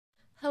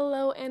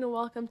and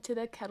welcome to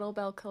the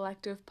Kettlebell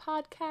Collective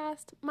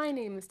podcast. My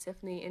name is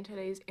Tiffany, and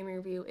today's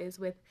interview is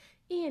with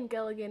Ian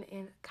Gilligan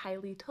and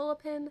Kylie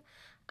Tullipan.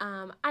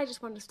 I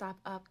just wanted to stop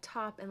up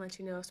top and let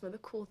you know some of the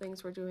cool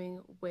things we're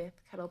doing with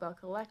Kettlebell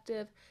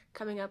Collective.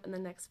 Coming up in the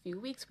next few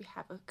weeks, we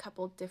have a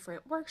couple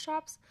different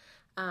workshops.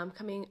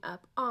 Coming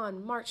up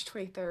on March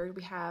 23rd,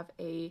 we have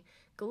a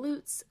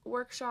glutes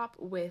workshop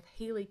with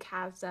Haley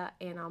Kazda,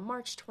 and on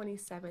March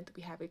 27th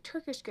we have a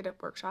Turkish Get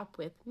Up workshop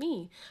with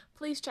me.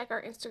 Please check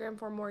our Instagram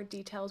for more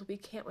details. We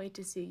can't wait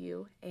to see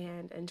you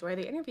and enjoy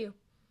the interview.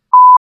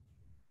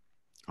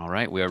 All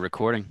right, we are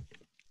recording.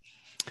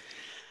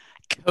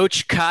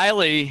 Coach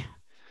Kylie,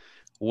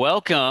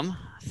 welcome.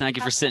 Thank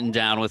you for sitting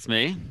down with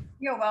me.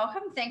 You're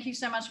welcome. Thank you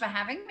so much for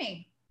having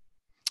me.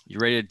 You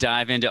ready to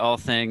dive into all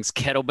things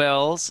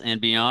kettlebells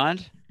and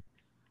beyond?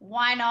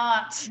 Why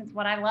not? It's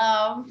what I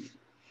love.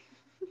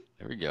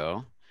 There we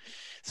go.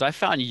 So I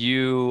found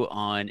you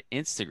on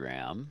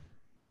Instagram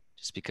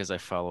just because I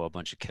follow a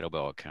bunch of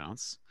kettlebell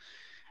accounts.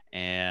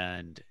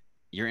 And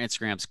your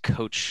Instagram's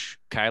Coach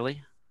Kylie?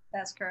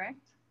 That's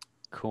correct.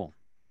 Cool.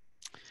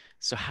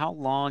 So how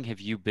long have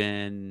you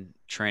been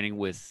training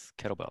with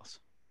kettlebells?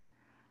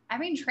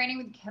 I've been training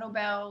with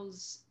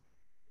kettlebells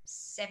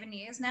 7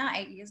 years now,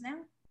 8 years now.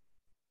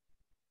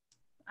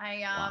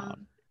 Wow.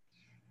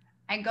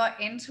 I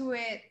got into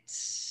it.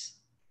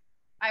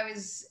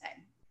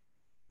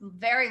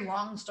 Very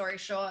long story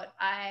short,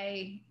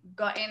 I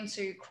got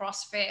into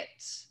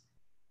CrossFit,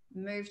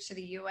 moved to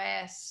the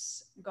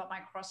US, got my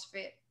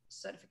CrossFit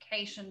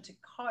certification to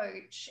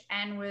coach,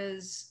 and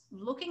was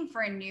looking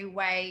for a new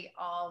way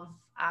of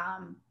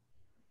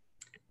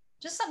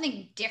just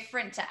something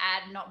different to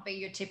add, not be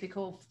your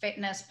typical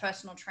fitness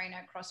personal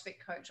trainer, CrossFit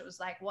coach. It was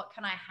like, what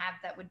can I have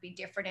that would be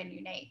different and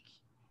unique?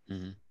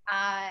 Mm-hmm.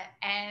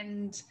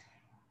 And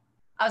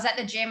I was at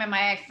the gym, and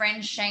my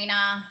friend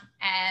Shayna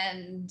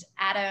and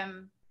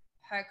Adam,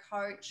 her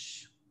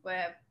coach,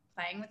 were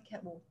playing with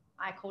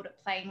I called it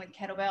playing with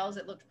kettlebells.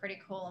 It looked pretty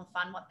cool and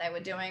fun what they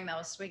were doing. They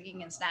were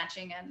swinging and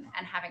snatching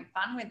and having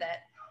fun with it.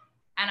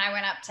 And I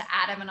went up to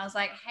Adam and I was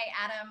like, hey,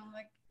 Adam,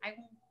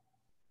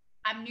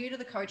 I'm new to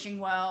the coaching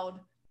world.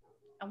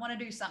 I want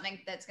to do something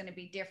that's going to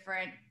be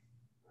different,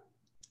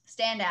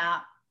 stand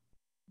out.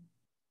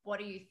 What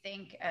do you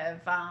think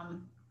of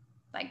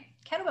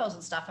kettlebells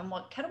and stuff, and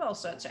what kettlebell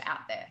certs are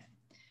out there?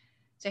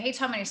 So he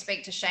told me to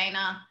speak to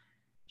Shayna.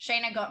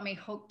 Shayna got me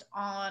hooked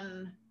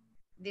on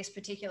this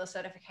particular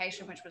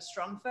certification, which was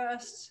Strong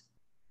First.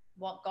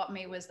 What got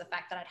me was the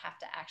fact that I'd have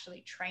to actually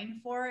train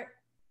for it.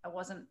 I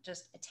wasn't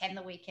just attend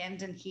the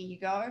weekend and here you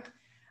go.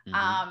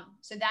 Mm-hmm.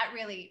 So that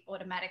really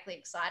automatically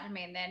excited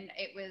me. And then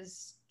it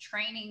was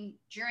training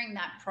during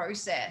that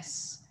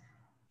process,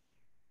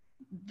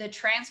 the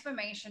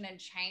transformation and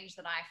change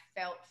that I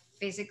felt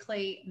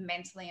physically,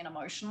 mentally, and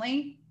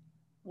emotionally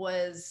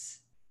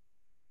was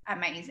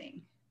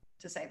amazing,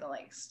 to say the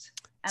least.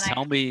 And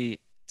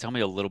tell me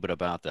a little bit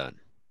about that.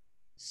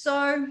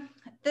 So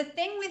the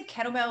thing with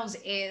kettlebells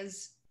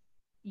is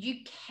you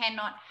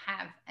cannot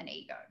have an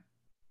ego.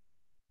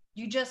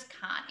 You just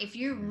can't. If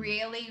you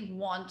really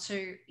want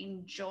to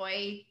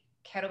enjoy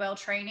kettlebell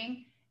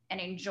training and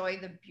enjoy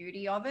the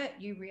beauty of it,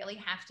 you really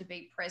have to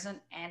be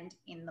present and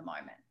in the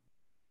moment.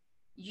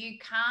 You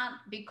can't,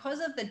 because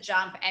of the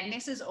jump, and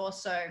this is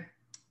also,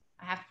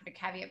 I have to put a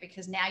caveat,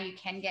 because now you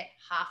can get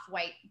half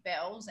weight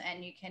bells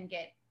and you can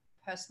get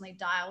personally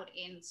dialed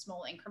in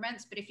small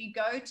increments. But if you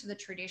go to the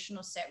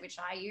traditional set, which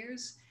I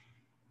use,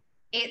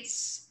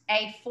 it's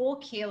a 4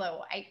 kilo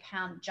or 8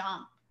 pound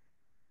jump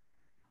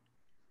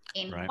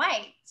in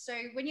weight. So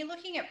when you're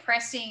looking at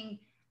pressing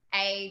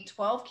a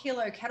 12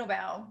 kilo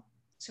kettlebell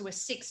to a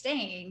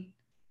 16,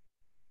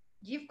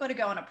 you've got to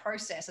go on a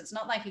process. It's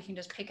not like you can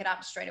just pick it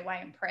up straight away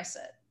and press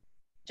it.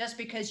 Just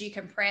because you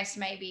can press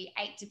maybe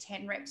 8 to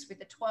 10 reps with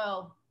a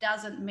 12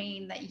 doesn't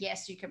mean that,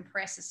 yes, you can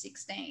press a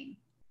 16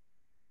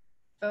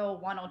 for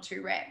 1 or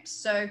 2 reps.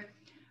 So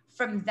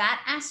from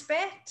that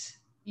aspect,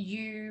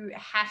 you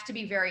have to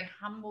be very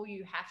humble.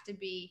 You have to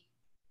be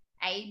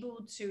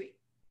able to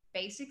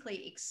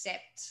basically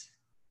accept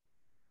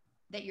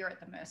that you're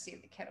at the mercy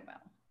of the kettlebell.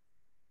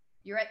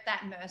 You're at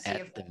that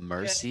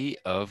mercy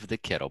of the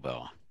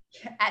kettlebell.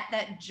 At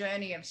that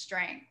journey of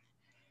strength.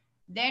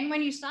 Then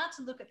when you start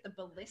to look at the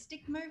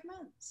ballistic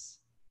movements,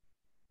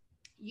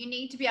 you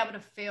need to be able to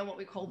feel what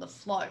we call the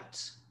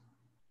float.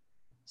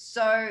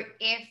 So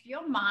if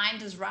your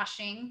mind is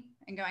rushing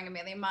and going a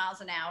million miles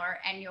an hour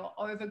and you're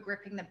over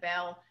gripping the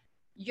bell,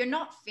 you're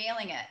not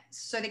feeling it.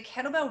 So the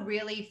kettlebell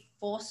really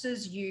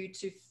forces you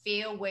to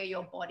feel where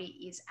your body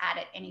is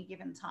at any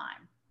given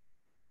time.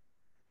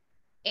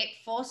 It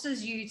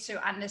forces you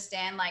to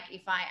understand, like,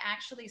 if I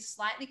actually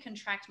slightly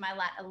contract my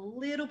lat a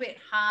little bit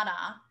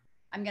harder,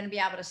 I'm going to be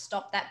able to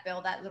stop that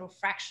bell that little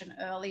fraction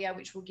earlier,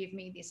 which will give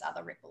me this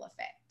other ripple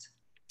effect.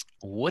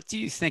 What do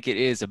you think it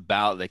is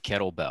about the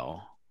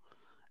kettlebell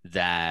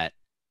that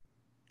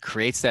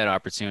creates that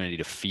opportunity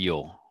to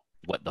feel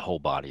what the whole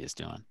body is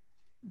doing?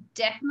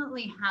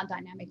 Definitely how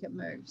dynamic it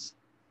moves.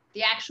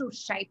 The actual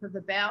shape of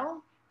the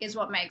bell is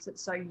what makes it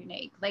so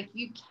unique. Like,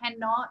 you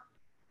cannot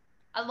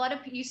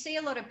you see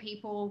a lot of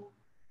people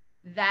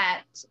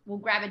that will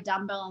grab a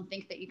dumbbell and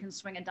think that you can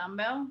swing a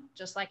dumbbell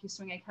just like you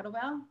swing a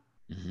kettlebell,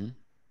 Mm-hmm.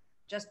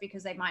 just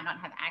because they might not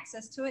have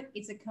access to it.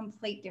 It's a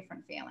complete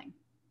different feeling.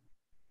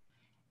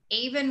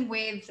 Even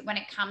when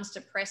it comes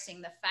to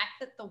pressing, the fact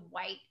that the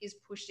weight is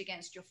pushed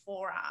against your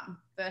forearm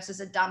versus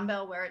a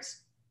dumbbell where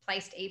it's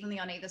placed evenly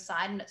on either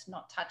side and it's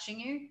not touching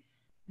you,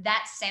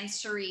 that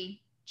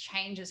sensory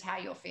changes how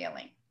you're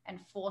feeling and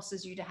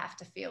forces you to have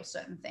to feel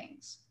certain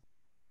things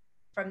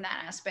from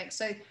that aspect.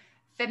 So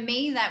for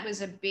me, that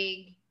was a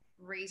big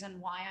reason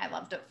why I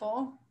loved it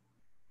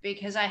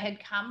because I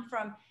had come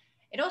from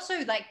it.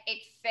 Also, like, it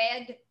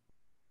fed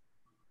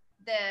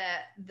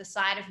the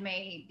side of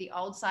me, the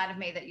old side of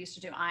me that used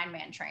to do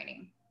Ironman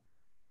training,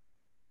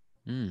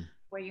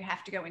 where you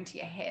have to go into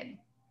your head.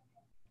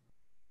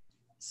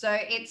 So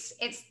it's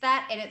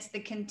that, and it's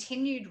the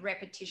continued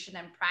repetition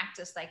and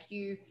practice. Like,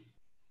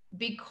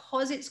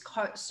 because it's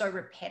so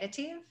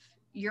repetitive,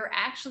 you're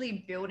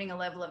actually building a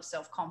level of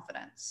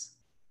self-confidence.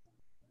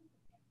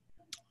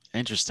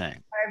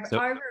 Interesting.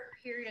 Over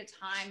a period of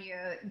time,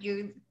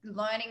 you're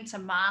learning to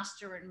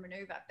master and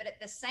maneuver. But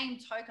at the same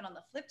token, on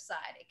the flip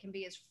side, it can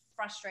be as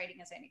frustrating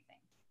as anything.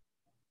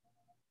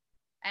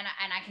 And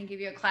I can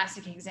give you a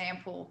classic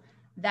example.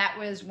 That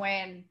was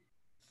when,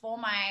 for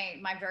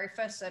my very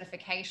first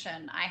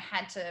certification, I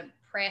had to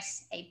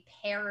press a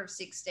pair of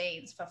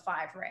 16s for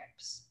 5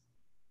 reps.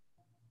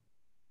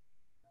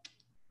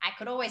 I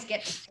could always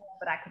get to 4,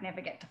 but I could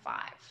never get to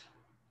 5.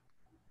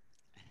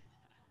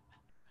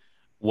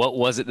 What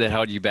was it that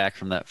held you back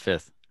from that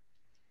 5th?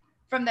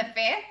 From the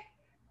 5th,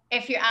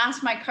 if you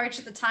ask my coach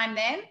at the time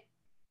then,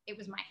 it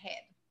was my head.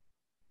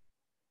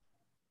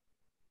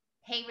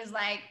 He was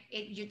like,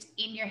 it's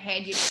in your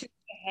head, you're in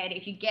your head.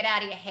 If you get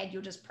out of your head,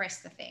 you'll just press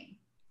the thing.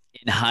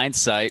 In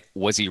hindsight,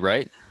 was he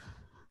right?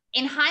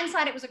 In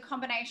hindsight, it was a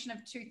combination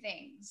of 2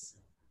 things.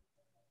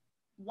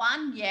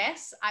 One,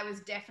 yes, I was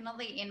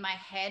definitely in my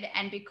head.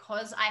 And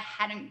because I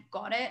hadn't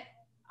got it,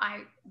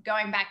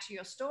 going back to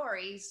your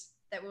stories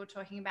that we were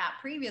talking about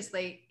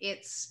previously,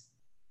 it's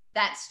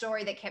that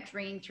story that kept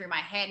ringing through my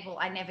head. Well,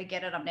 I never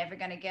get it. I'm never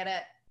going to get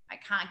it. I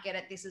can't get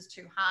it. This is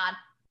too hard.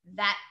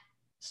 That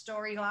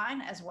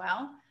storyline as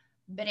well.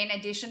 But in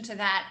addition to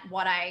that,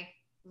 what I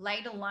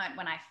later learned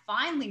when I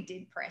finally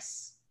did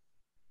press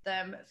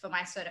them for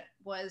my cert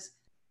was,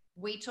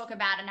 we talk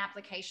about an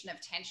application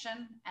of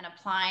tension and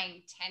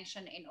applying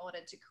tension in order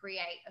to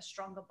create a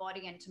stronger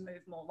body and to move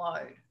more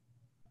load.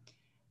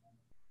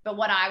 But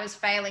what I was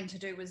failing to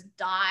do was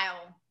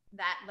dial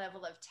that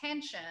level of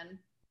tension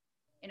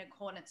in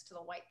accordance to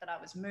the weight that I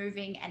was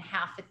moving and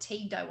how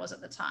fatigued I was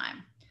at the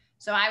time.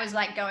 So I was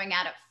like going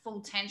out at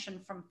full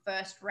tension from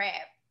first rep.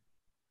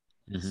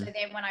 Mm-hmm. So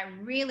then when I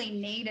really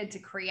needed to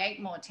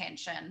create more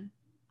tension,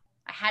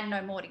 I had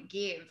no more to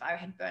give. I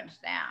had burnt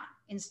it out.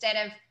 Instead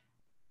of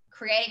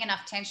creating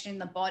enough tension in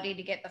the body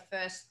to get the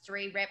first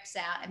 3 reps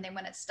out, and then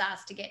when it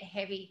starts to get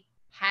heavy,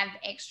 have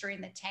extra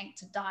in the tank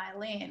to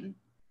dial in,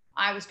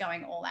 I was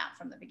going all out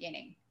from the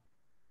beginning.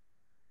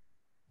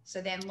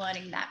 So then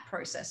learning that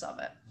process of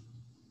it.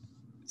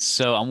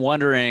 So I'm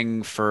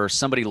wondering, for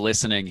somebody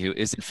listening who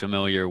isn't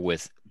familiar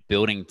with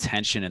building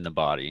tension in the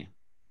body,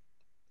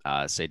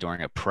 say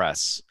during a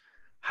press,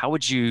 how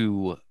would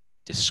you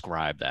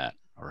describe that?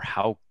 Or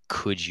how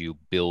could you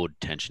build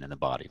tension in the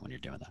body when you're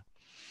doing that?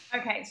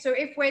 Okay, so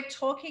if we're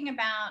talking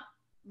about,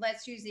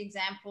 let's use the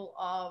example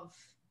of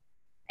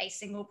a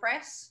single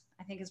press,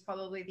 I think is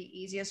probably the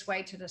easiest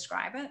way to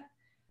describe it.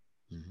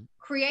 Mm-hmm.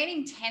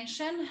 Creating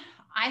tension,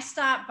 I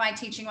start by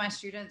teaching my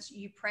students,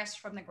 you press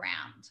from the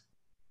ground.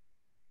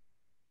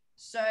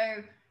 So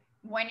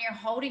when you're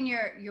holding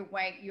your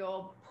weight,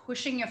 you're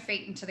pushing your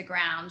feet into the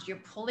ground, you're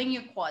pulling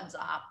your quads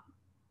up,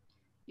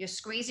 you're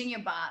squeezing your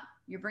butt,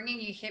 you're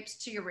bringing your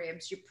hips to your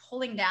ribs, you're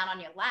pulling down on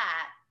your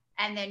lat,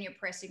 and then you're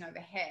pressing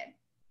overhead.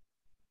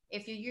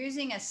 If you're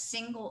using a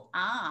single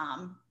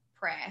arm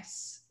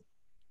press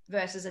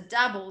versus a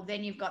double,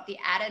 then you've got the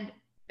added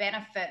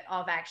benefit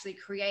of actually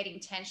creating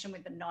tension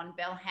with the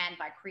non-bell hand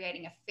by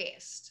creating a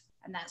fist.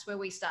 And that's where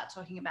we start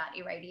talking about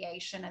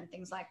irradiation and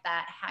things like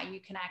that, how you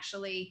can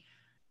actually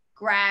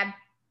grab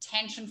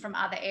tension from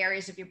other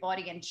areas of your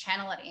body and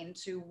channel it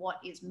into what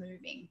is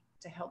moving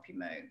to help you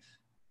move.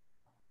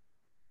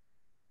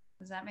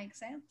 Does that make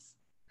sense?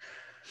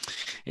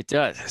 It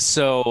does.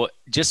 So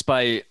just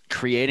by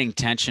creating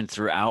tension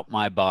throughout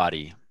my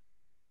body,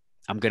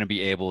 I'm going to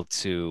be able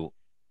to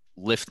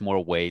lift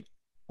more weight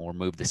or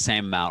move the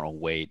same amount of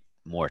weight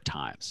more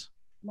times.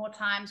 More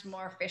times,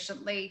 more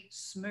efficiently,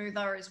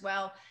 smoother as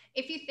well.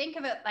 If you think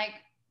of it, like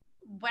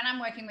when I'm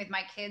working with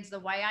my kids, the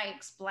way I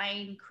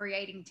explain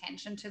creating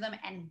tension to them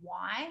and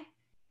why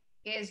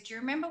is, do you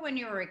remember when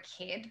you were a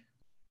kid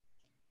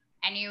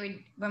and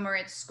when we were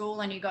at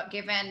school and you got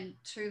given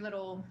 2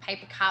 little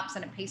paper cups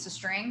and a piece of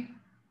string?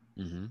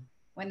 Mm-hmm.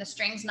 When the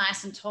string's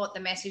nice and taut, the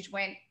message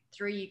went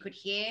through, you could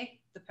hear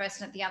the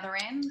person at the other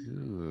end.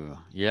 Ooh,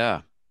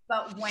 yeah.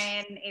 But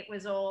when it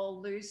was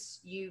all loose,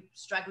 you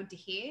struggled to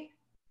hear.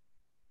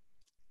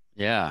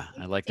 Yeah,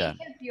 I like that.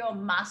 Think of your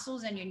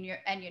muscles and your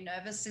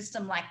nervous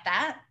system like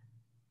that.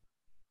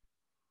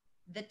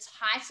 The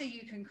tighter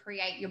you can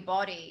create your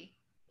body,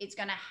 it's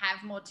going to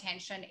have more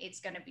tension. It's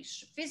going to be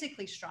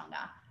physically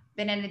stronger.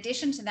 But in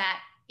addition to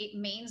that, it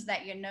means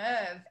that your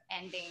nerve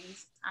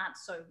endings aren't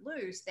so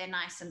loose. They're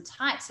nice and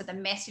tight. So the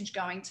message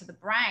going to the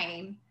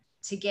brain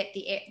to get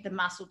the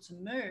muscle to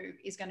move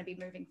is going to be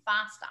moving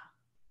faster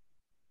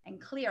and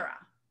clearer.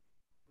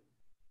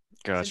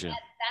 Gotcha. So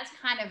that's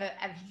kind of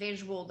a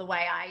visual, the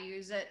way I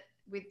use it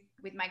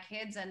with my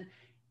kids, and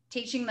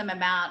teaching them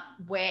about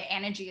where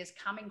energy is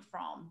coming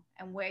from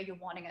and where you're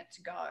wanting it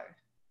to go.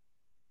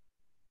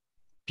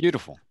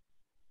 Beautiful.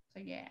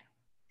 So yeah.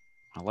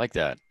 I like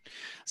that.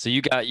 So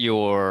you got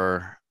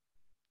your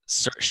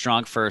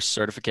Strong First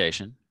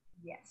certification.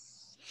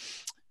 Yes.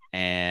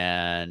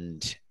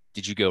 And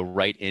did you go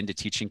right into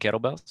teaching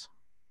kettlebells?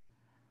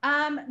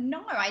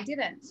 No, I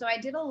didn't. So I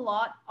did a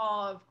lot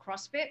of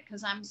CrossFit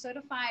because I'm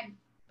certified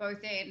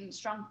both in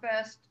Strong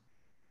First,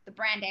 the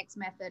Brand X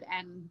method,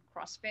 and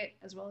CrossFit,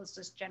 as well as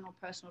just general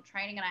personal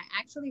training. And I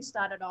actually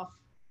started off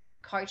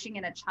coaching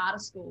in a charter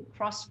school,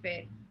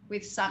 CrossFit,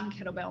 with some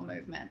kettlebell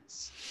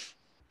movements.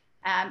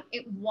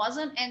 It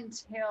wasn't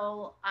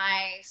until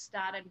I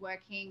started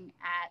working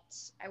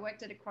I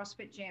worked at a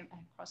CrossFit gym,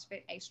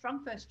 a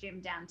Strong First gym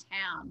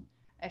downtown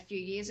a few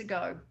years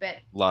ago. But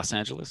Los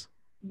Angeles?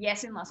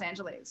 yes, in Los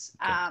Angeles.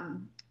 Okay.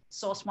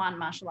 Source One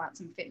Martial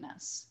Arts and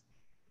Fitness.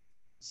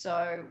 So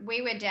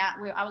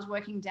I was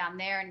working down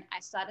there, and I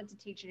started to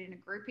teach it in a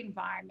group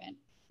environment.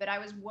 But I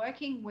was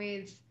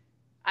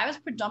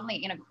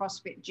predominantly in a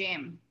CrossFit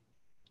gym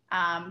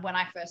when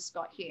I first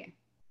got here.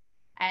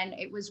 And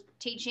it was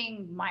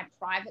teaching my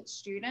private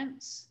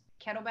students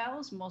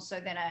kettlebells more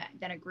so than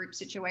a group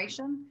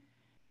situation.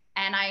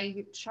 And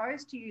I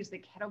chose to use the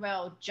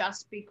kettlebell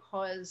just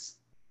because,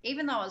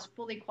 even though I was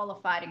fully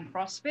qualified in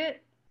CrossFit,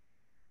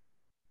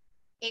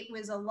 it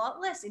was a lot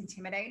less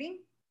intimidating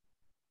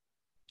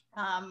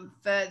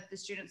for the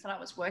students that I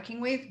was working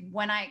with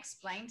when I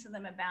explained to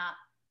them about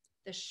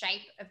the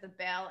shape of the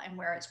bell and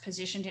where it's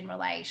positioned in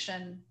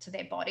relation to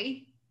their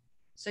body.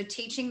 So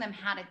teaching them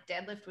how to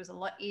deadlift was a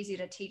lot easier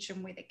to teach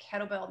them with a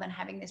kettlebell than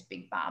having this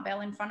big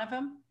barbell in front of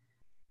them.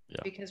 Yeah.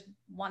 Because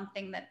one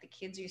thing that the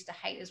kids used to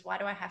hate is, why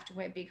do I have to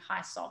wear big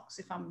high socks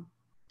if I'm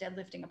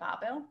deadlifting a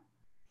barbell?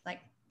 Like,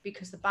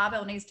 because the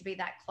barbell needs to be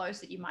that close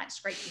that you might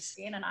scrape your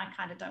skin, and I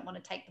kind of don't want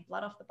to take the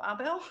blood off the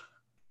barbell.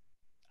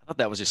 I thought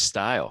that was just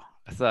style.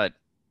 I thought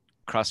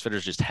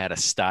CrossFitters just had a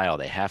style.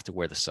 They have to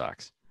wear the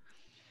socks.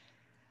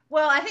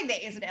 Well, I think there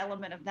is an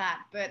element of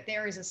that, but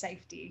there is a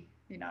safety,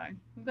 we've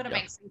got to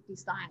make safety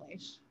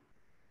stylish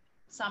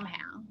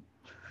somehow.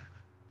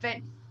 But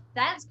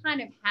that's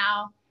kind of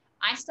how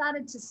I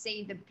started to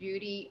see the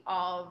beauty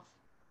of,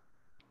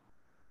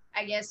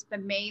 I guess for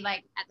me,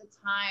 like at the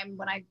time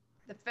when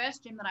the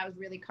first gym that I was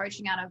really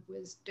coaching out of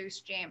was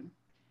Deuce Gym.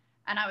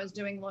 And I was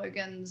doing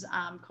Logan's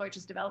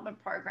coaches development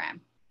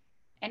program.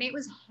 And it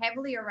was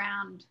heavily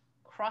around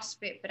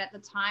CrossFit. But at the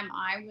time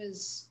I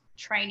was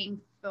training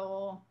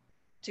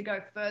to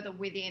go further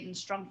within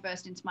Strong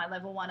First into my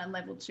level 1 and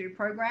level 2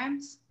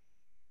 programs.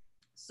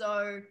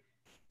 So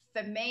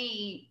for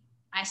me,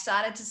 I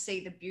started to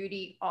see the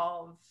beauty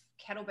of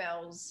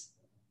kettlebells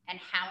and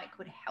how it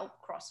could help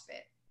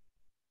CrossFit.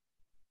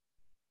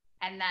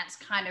 And that's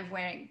kind of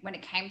when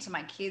it came to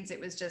my kids, it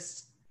was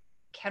just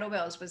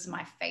kettlebells was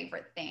my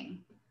favorite thing.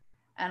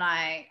 And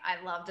I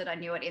loved it. I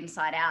knew it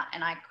inside out,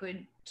 and I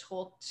could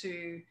talk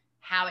to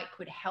how it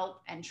could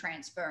help and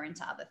transfer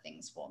into other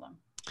things for them.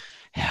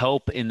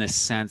 Help in the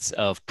sense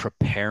of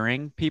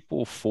preparing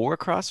people for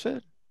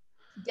CrossFit?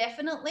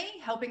 Definitely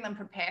helping them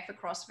prepare for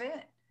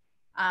CrossFit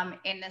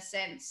in the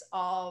sense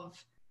of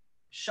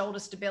shoulder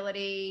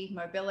stability,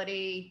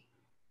 mobility,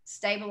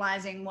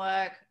 stabilizing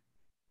work,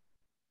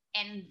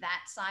 and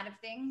that side of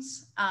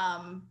things.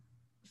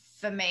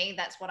 For me,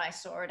 that's what I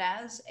saw it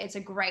as. It's a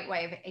great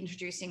way of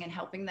introducing and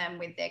helping them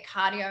with their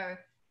cardio.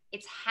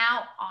 It's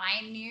how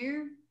I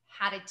knew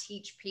how to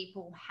teach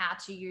people how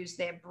to use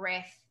their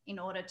breath in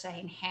order to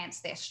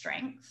enhance their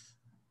strength.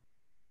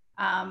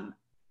 I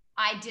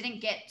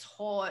didn't get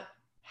taught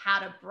how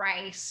to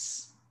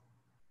brace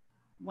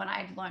when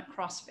I learned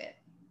CrossFit.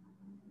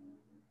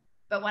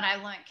 But when I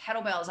learned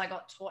kettlebells, I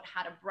got taught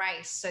how to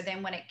brace. So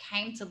then when it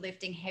came to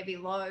lifting heavy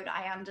load,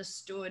 I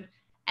understood.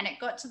 And it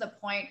got to the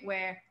point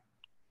where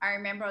I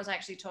remember I was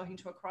actually talking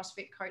to a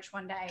CrossFit coach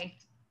one day,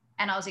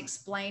 and I was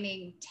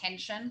explaining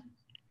tension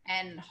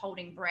and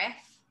holding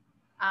breath.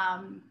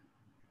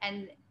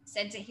 And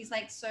he's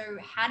like, so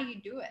how do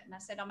you do it? And I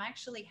said, I'm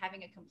actually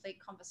having a complete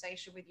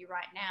conversation with you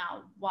right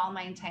now while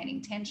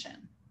maintaining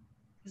tension.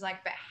 He's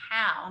like, but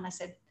how? And I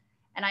said,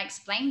 and I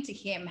explained to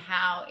him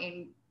how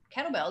in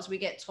kettlebells, we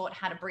get taught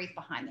how to breathe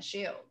behind the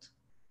shield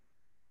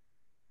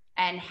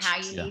and how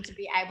you need to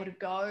be able to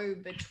go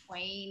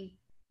between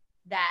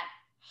that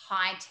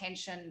high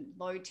tension,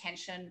 low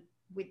tension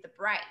with the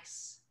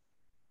brace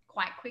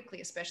quite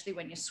quickly, especially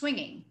when you're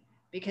swinging,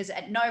 because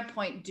at no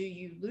point do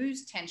you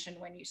lose tension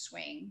when you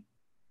swing.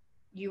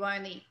 you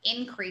only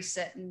increase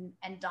it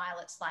and dial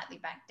it slightly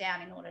back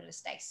down in order to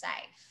stay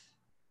safe.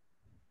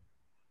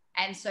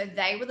 And so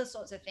they were the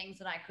sorts of things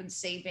that I could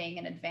see being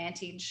an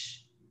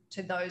advantage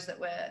to those that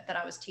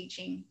I was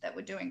teaching that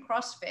were doing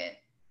CrossFit.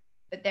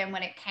 But then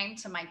when it came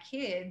to my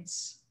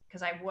kids,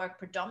 because I work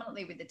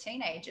predominantly with the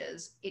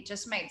teenagers, it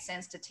just made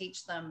sense to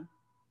teach them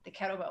the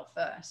kettlebell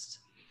first.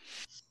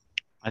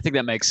 I think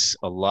that makes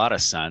a lot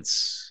of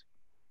sense.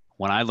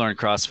 When I learned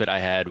CrossFit, I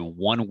had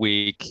 1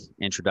 week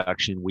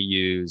introduction. We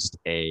used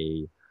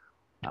a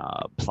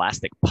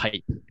plastic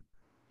pipe,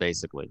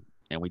 basically,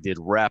 and we did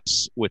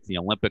reps with the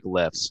Olympic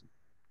lifts.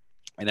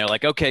 And they're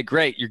like, okay,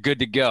 great, you're good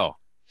to go.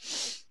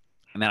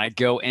 And then I'd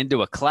go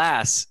into a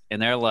class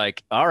and they're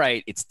like, all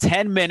right, it's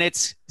 10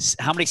 minutes.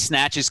 How many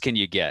snatches can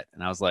you get?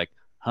 And I was like,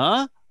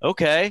 huh?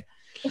 Okay.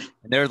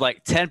 And there's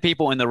like 10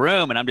 people in the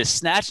room and I'm just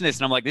snatching this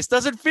and I'm like, this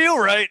doesn't feel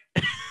right.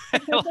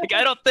 Like,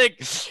 I don't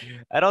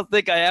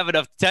think I have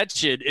enough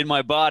tension in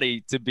my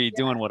body to be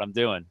doing what I'm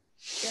doing.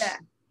 Yeah.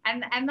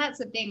 And that's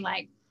the thing,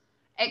 like,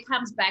 it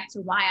comes back to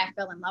why I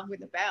fell in love with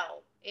the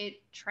bell.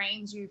 It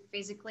trains you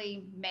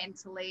physically,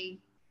 mentally,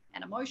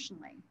 and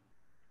emotionally.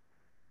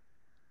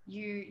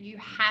 You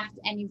have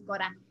to, and you've got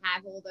to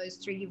have all those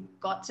three. You've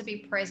got to be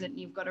present.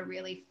 You've got to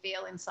really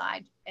feel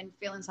inside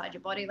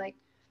your body. Like,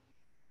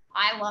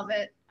 I love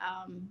it.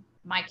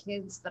 My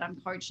kids that I'm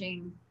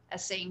coaching are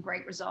seeing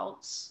great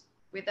results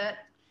with it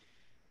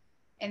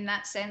in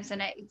that sense.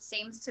 And it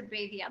seems to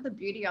be, the other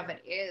beauty of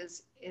it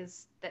is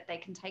that they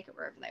can take it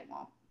wherever they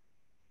want.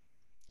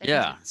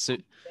 Yeah.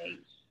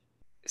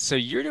 So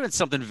you're doing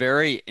something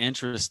very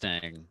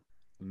interesting,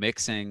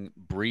 mixing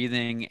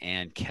breathing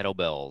and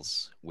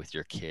kettlebells with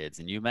your kids.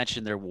 And you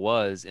mentioned there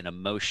was an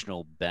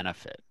emotional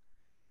benefit.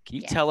 Can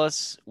you tell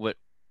us what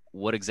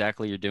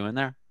exactly you're doing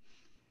there?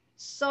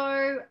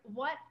 So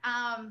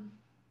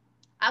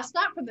I'll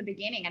start from the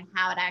beginning and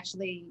how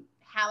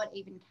it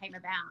even came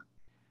about.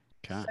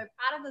 Okay. So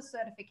part of the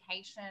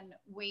certification,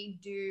 we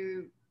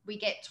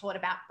get taught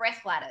about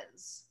breath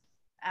ladders,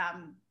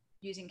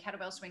 using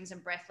kettlebell swings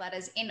and breath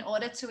ladders in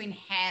order to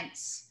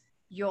enhance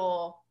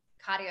your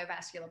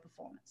cardiovascular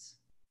performance.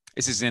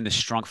 This is in the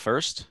Strong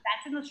First?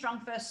 That's in the Strong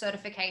First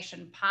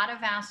certification. Part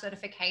of our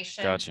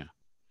certification. Gotcha.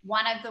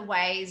 One of the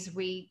ways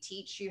we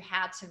teach you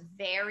how to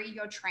vary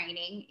your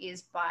training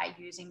is by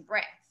using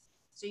breath.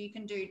 So you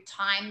can do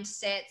timed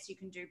sets, you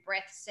can do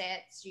breath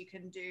sets, you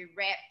can do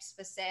reps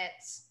for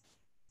sets,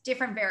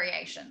 different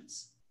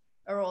variations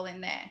are all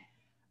in there.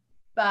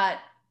 But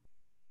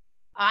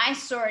I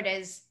saw it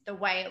as the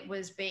way it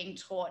was being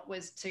taught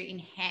was to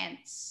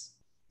enhance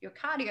your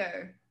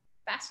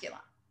cardiovascular,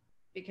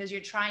 because you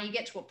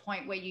get to a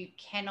point where you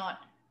can't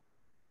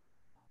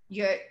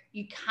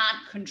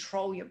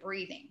control your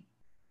breathing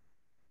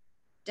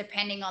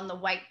depending on the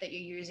weight that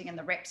you're using and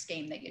the rep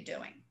scheme that you're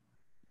doing.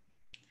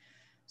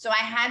 So I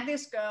had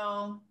this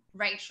girl,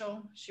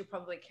 Rachel, she'll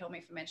probably kill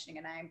me for mentioning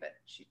her name, but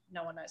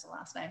no one knows her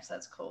last name, so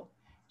that's cool.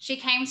 She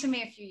came to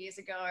me a few years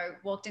ago,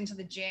 walked into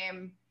the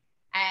gym,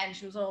 and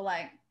she was all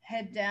like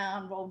head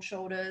down, rolled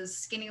shoulders,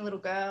 skinny little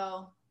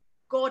girl,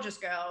 gorgeous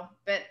girl,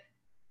 but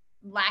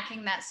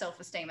lacking that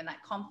self-esteem and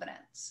that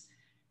confidence.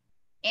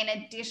 In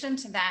addition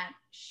to that,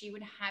 she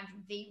would have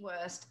the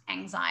worst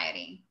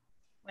anxiety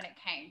when it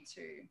came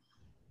to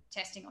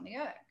testing on the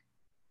erg.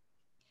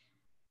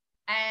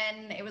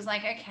 And it was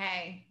like,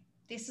 okay,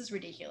 this is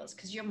ridiculous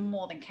because you're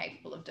more than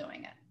capable of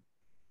doing it.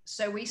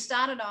 So we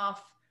started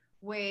off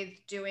with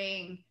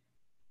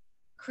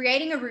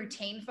creating a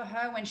routine for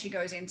her when she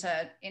goes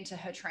into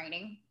her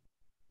training,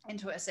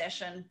 into a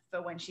session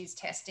for when she's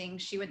testing.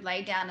 She would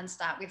lay down and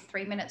start with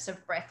 3 minutes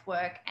of breath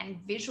work and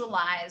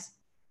visualize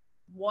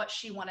what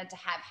she wanted to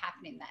have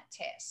happen in that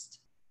test,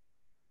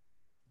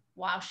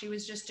 while she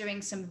was just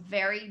doing some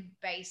very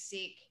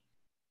basic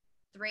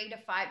 3 to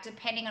 5,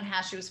 depending on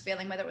how she was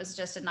feeling, whether it was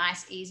just a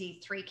nice, easy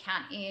 3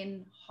 count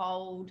in,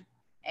 hold,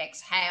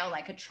 exhale,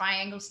 like a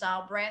triangle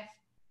style breath.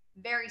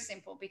 Very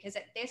simple, because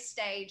at this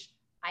stage,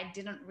 I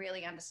didn't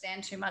really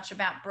understand too much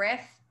about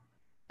breath,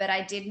 but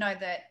I did know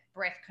that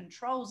breath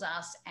controls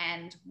us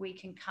and we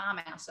can calm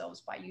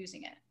ourselves by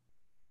using it.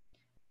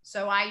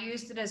 So I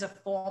used it as a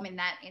form in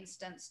that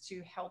instance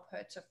to help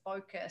her to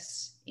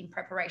focus in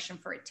preparation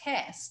for a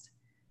test.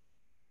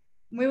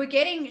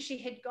 She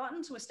had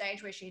gotten to a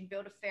stage where she had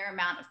built a fair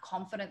amount of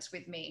confidence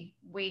with me.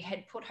 We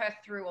had put her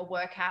through a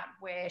workout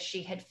where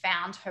she had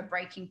found her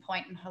breaking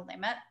point and her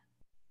limit,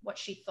 what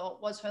she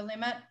thought was her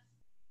limit,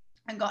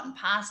 and gotten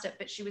past it,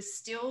 but she was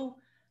still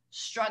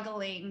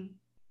struggling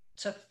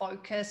to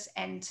focus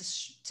and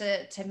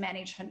to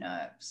manage her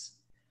nerves.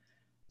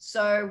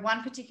 So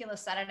one particular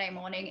Saturday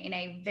morning in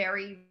a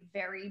very,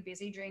 very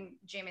busy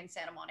gym in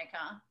Santa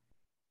Monica,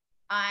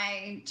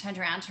 I turned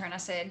around to her and I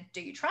said,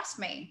 "Do you trust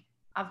me?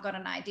 I've got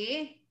an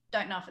idea.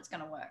 Don't know if it's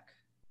going to work."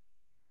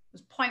 I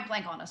was point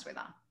blank honest with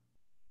her.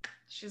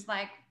 She's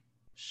like,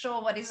 "Sure,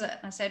 what is it?"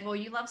 And I said, "Well,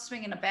 you love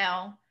swinging a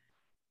bell,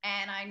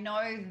 and I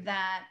know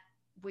that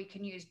we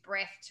can use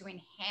breath to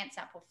enhance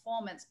our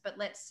performance, but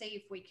let's see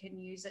if we can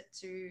use it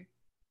to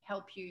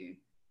help you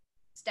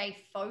stay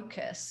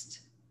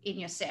focused in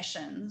your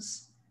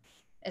sessions,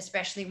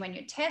 especially when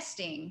you're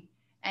testing,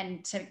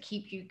 and to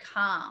keep you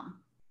calm.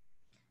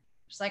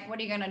 She's like, what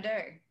are you going to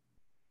do?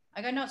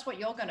 I go, no, it's what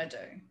you're going to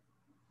do.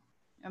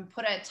 And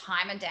put a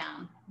timer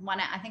down.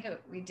 I think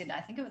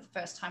the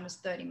first time was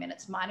 30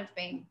 minutes, might have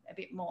been a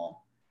bit more.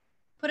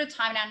 Put a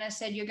timer down and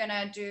said, you're going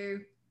to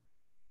do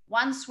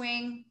 1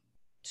 swing,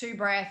 2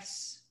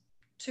 breaths,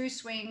 2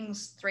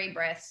 swings, 3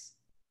 breaths.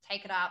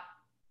 Take it up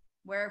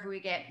wherever we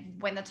get.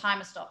 When the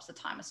timer stops, the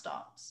timer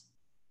stops.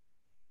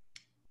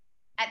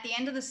 At the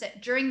end of the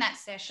during that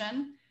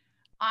session,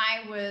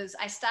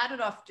 I started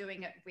off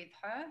doing it with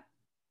her.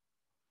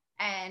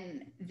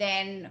 And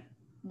then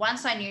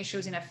once I knew she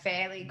was in a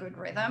fairly good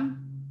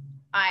rhythm,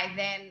 I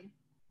then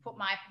put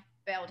my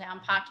bell down,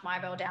 parked my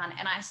bell down,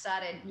 and I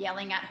started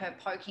yelling at her,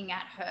 poking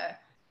at her,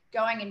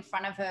 going in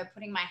front of her,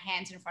 putting my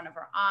hands in front of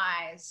her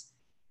eyes.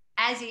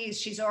 As is,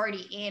 she's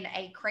already in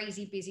a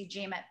crazy busy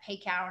gym at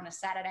peak hour on a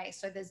Saturday.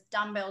 So there's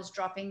dumbbells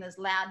dropping, there's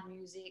loud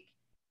music,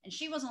 and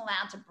she wasn't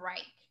allowed to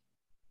break.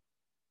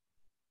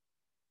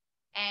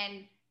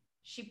 And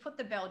she put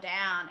the bell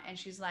down and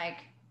she's like,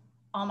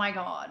 oh my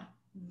God,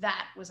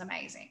 that was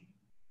amazing.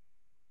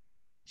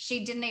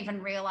 She didn't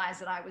even realize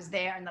that I was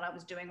there and that I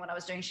was doing what I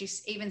was doing. She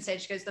even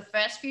said, she goes, the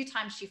first few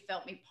times she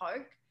felt me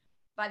poke,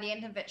 by the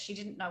end of it, she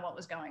didn't know what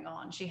was going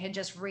on. She had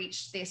just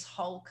reached this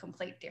whole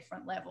complete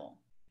different level.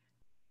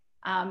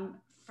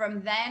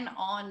 From then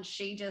on,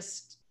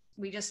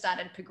 we just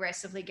started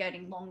progressively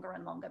getting longer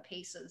and longer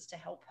pieces to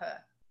help her.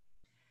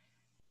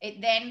 It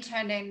then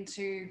turned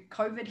into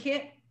COVID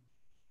hit.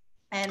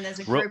 And there's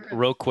a group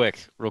real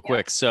quick.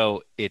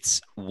 So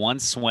it's 1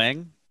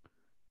 swing,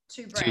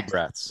 2 breaths. 2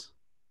 breaths.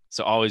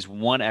 So always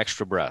 1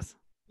 extra breath.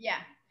 Yeah.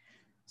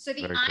 So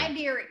the Very cool.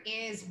 idea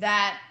is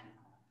that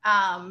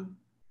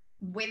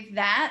with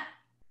that,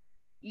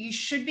 you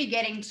should be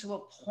getting to a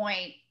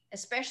point,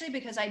 especially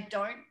because I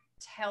don't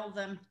tell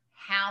them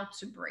how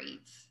to breathe.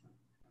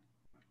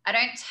 I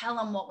don't tell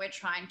them what we're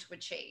trying to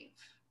achieve.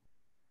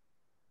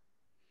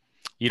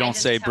 You don't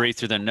say breathe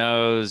through the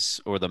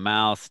nose or the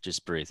mouth,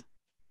 just breathe.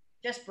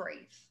 Just breathe.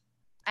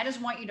 I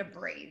just want you to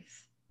breathe.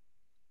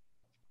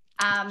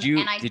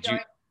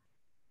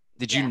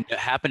 Did you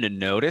happen to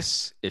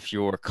notice if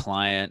your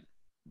client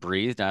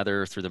breathed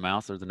either through the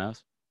mouth or the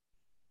nose?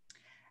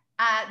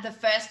 The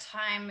first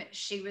time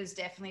she was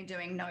definitely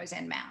doing nose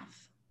and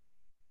mouth.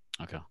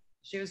 Okay.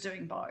 She was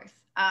doing both.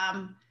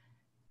 And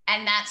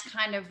that's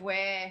kind of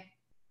where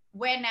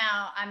I'm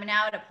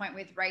now at a point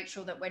with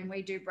Rachel that when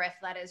we do breath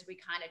ladders, we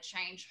kind of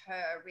change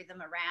her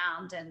rhythm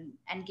around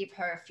and give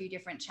her a few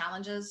different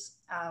challenges.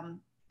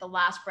 The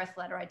last breath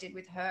ladder I did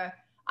with her,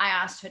 I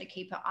asked her to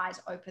keep her eyes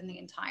open the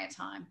entire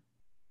time.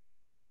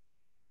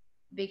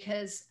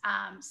 Because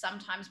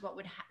sometimes what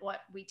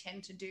we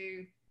tend to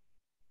do,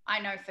 I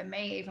know for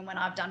me, even when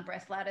I've done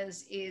breath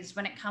ladders, is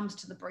when it comes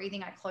to the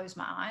breathing, I close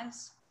my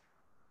eyes.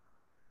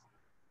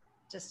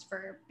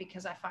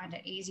 Because I find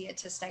it easier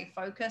to stay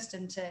focused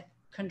and to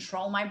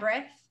control my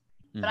breath.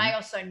 Mm-hmm. But I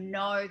also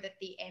know that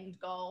the end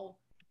goal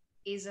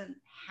isn't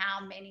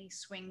how many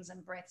swings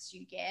and breaths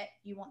you get.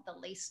 You want the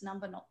least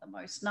number, not the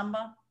most number.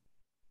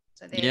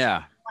 So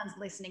everyone's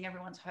listening,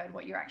 everyone's heard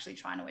what you're actually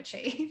trying to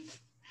achieve.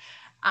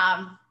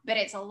 But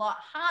it's a lot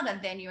harder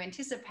than you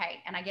anticipate.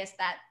 And I guess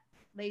that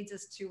leads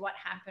us to what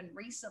happened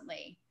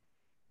recently,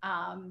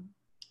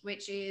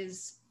 which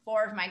is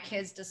 4 of my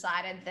kids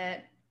decided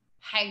that,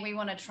 hey, we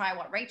want to try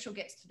what Rachel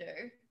gets to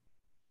do.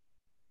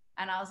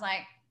 And I was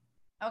like,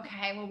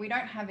 okay, well, we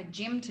don't have a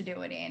gym to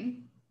do it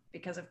in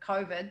because of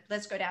COVID.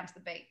 Let's go down to the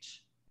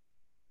beach.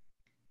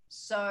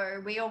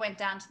 So we all went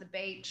down to the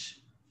beach.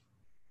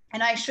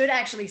 And I should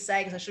actually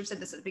say, because I should have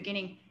said this at the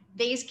beginning,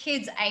 these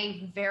kids are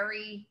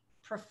very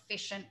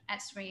proficient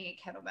at swinging a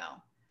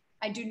kettlebell.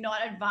 I do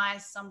not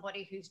advise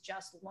somebody who's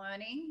just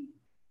learning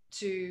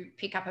to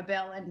pick up a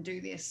bell and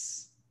do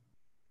this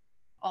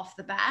off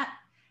the bat.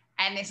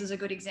 And this is a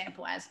good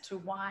example as to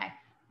why.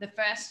 The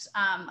first,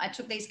 I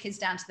took these kids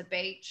down to the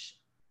beach.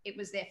 It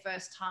was their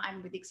first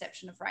time with the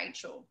exception of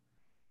Rachel.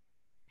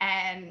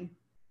 And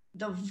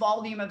the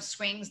volume of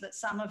swings that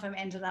some of them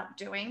ended up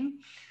doing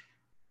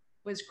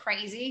was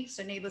crazy.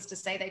 So needless to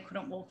say, they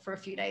couldn't walk for a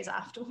few days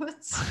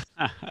afterwards.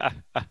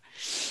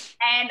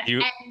 And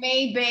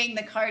me being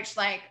the coach,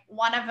 like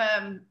one of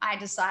them, I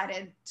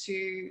decided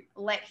to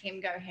let him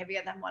go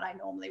heavier than what I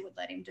normally would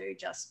let him do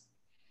just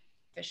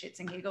for shits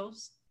and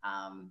giggles.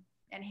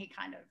 And he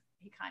kind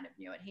of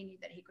knew it. He knew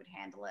that he could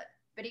handle it,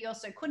 but he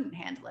also couldn't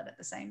handle it at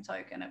the same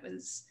token.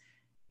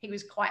 He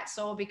was quite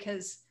sore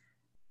because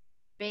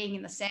being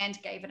in the sand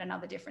gave it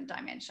another different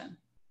dimension.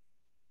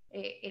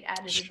 It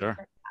added a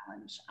different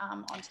challenge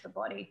onto the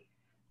body.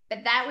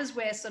 But that was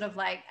where sort of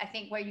like, I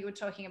think where you were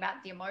talking about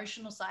the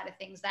emotional side of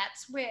things,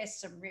 that's where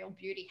some real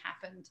beauty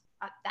happened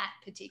at that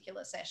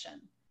particular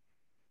session.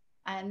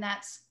 And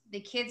that's, the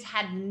kids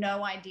had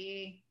no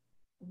idea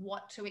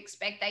what to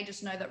expect. They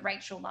just know that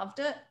Rachel loved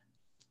it.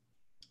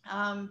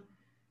 And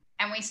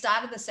And we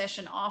started the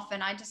session off,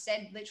 and I just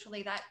said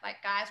literally that,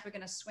 like, guys, we're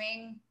going to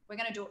swing. We're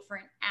going to do it for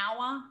an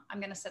hour. I'm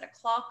going to set a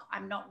clock.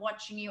 I'm not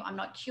watching you. I'm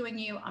not cueing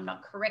you. I'm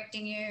not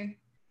correcting you.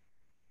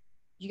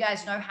 You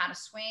guys know how to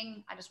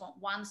swing. I just want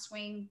one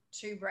swing,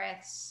 2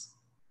 breaths.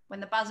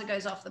 When the buzzer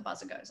goes off, the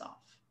buzzer goes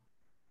off.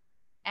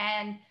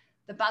 And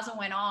the buzzer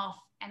went off,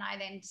 and I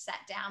then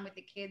sat down with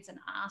the kids and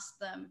asked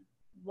them,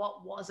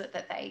 what was it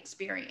that they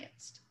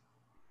experienced?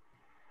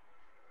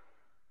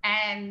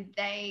 And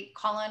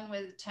Colin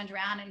was turned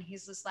around and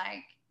he's just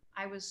like,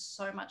 I was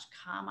so much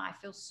calmer. I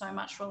feel so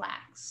much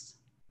relaxed.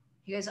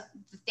 He goes,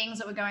 the things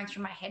that were going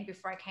through my head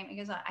before I came, he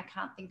goes, I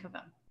can't think of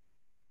them.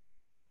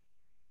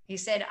 He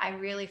said, I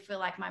really feel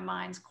like my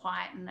mind's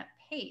quiet and at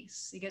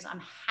peace. He goes,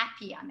 I'm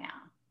happier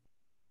now.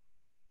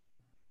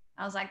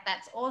 I was like,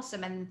 that's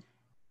awesome. And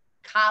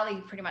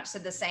Kylie pretty much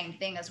said the same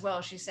thing as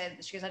well. She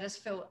goes, I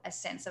just feel a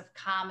sense of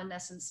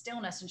calmness and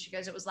stillness. And she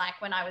goes, it was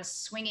like when I was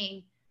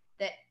swinging,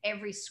 that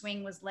every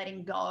swing was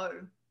letting go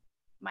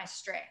my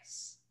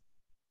stress.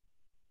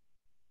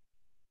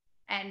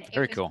 And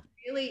Very cool.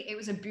 It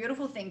was a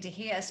beautiful thing to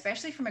hear,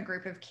 especially from a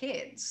group of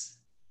kids,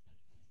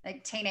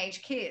 like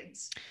teenage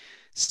kids.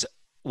 So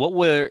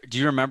do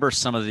you remember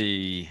some of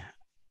the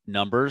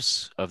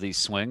numbers of these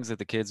swings that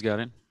the kids got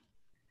in?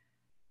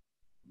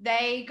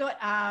 They got,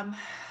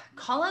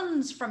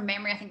 Collins from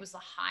memory, I think was the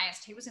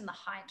highest. He was in the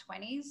high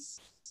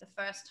 20s the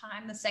first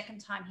time. The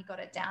second time he got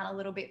it down a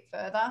little bit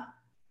further.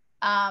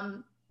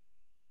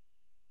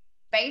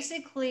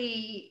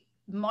 Basically,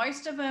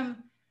 most of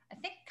them, I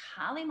think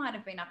Kylie might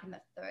have been up in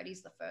the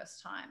 30s the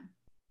first time,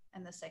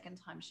 and the second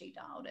time she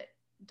dialed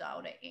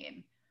it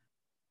in.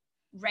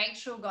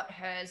 Rachel got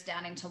hers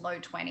down into low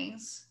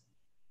 20s,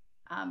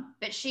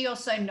 but she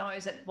also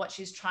knows that what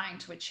she's trying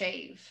to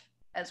achieve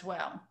as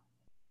well.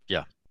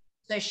 Yeah.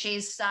 So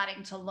she's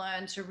starting to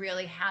learn to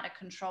really how to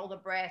control the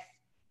breath.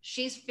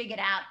 She's figured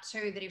out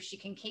too that if she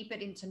can keep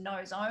it into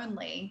nose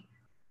only,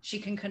 she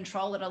can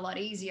control it a lot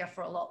easier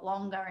for a lot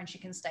longer, and she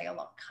can stay a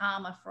lot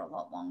calmer for a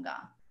lot longer.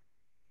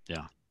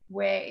 Yeah.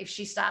 Where if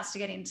she starts to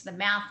get into the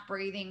mouth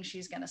breathing,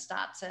 she's going to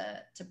start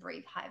to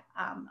breathe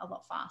a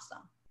lot faster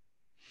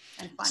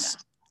and find out.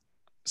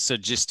 So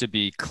just to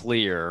be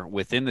clear,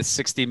 within the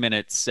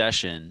 60-minute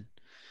session,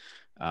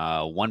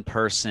 one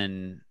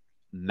person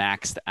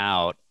maxed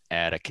out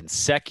at a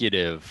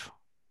consecutive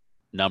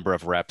number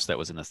of reps that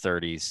was in the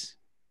 30s,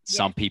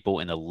 some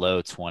people in the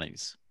low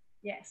 20s.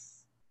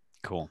 Yes.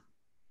 Cool.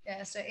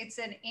 Yeah, so it's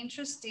an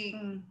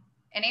interesting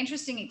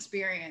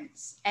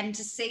experience, and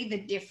to see the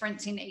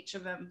difference in each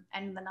of them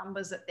and the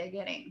numbers that they're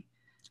getting.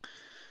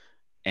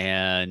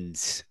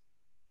 And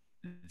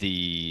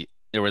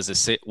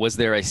was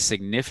there a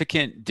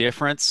significant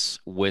difference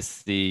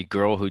with the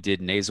girl who did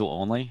nasal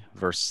only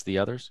versus the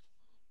others?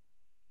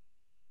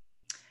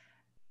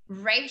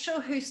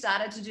 Rachel, who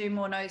started to do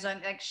more nose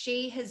only, like,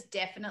 she has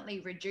definitely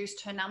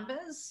reduced her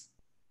numbers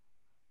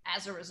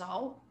as a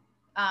result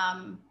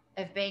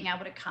of being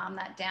able to calm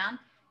that down.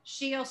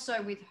 She also,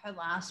 with her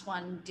last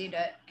one, did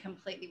it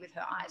completely with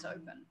her eyes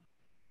open,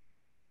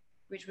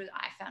 which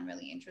I found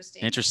really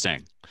interesting.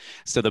 Interesting.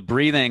 So the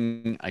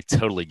breathing, I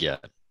totally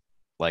get.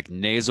 Like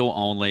nasal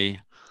only,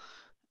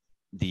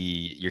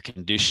 you're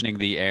conditioning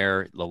the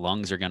air, the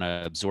lungs are going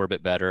to absorb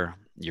it better.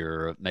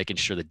 You're making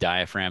sure the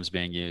diaphragm's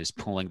being used,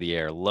 pulling the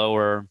air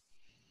lower.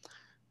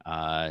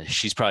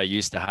 She's probably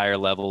used to higher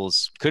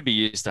levels, could be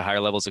used to higher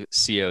levels of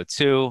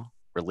CO2,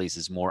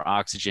 releases more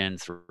oxygen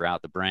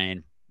throughout the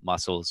brain,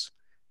 muscles.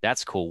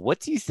 That's cool. What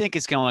do you think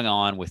is going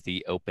on with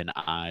the open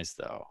eyes,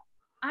 though?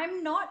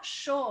 I'm not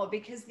sure,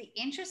 because the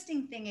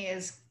interesting thing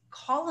is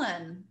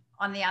Colin,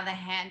 on the other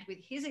hand, with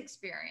his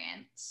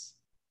experience,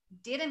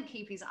 didn't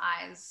keep his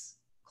eyes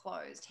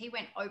closed. He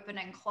went open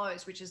and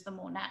closed, which is the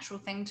more natural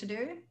thing to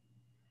do.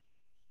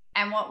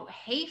 And what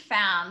he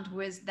found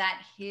was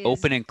that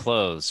open and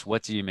close.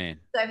 What do you mean?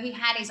 So he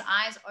had his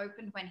eyes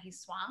opened when he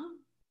swung,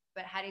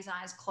 but had his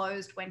eyes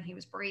closed when he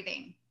was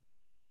breathing.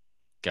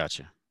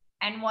 Gotcha.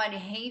 And what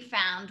he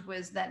found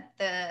was that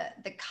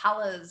the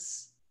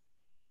colors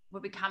were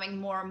becoming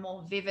more and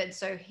more vivid.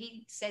 So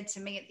he said to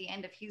me at the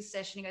end of his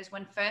session, he goes,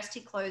 when first he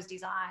closed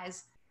his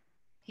eyes,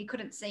 he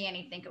couldn't see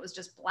anything. It was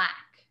just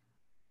black.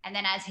 And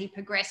then as he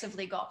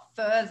progressively got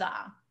further,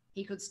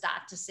 he could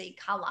start to see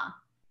color.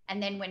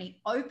 And then when he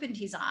opened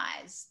his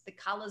eyes, the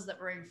colors that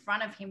were in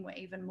front of him were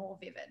even more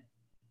vivid.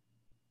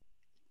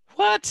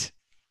 What?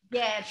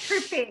 Yeah,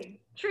 trippy,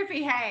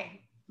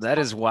 hey. That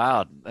is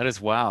wild. That is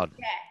wild.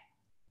 Yeah,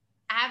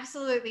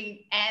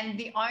 absolutely. And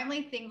the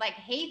only thing, like,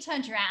 he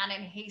turned around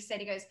and he said,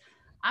 he goes,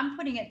 I'm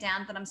putting it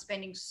down that I'm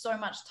spending so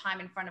much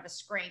time in front of a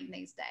screen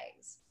these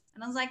days.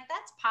 And I was like,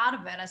 that's part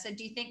of it. I said,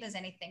 do you think there's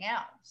anything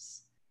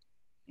else?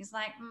 He's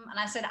like, And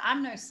I said,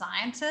 I'm no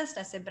scientist.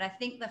 I said, but I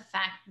think the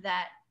fact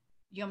that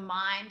your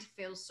mind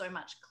feels so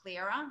much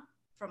clearer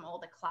from all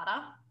the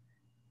clutter,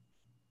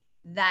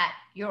 that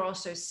you're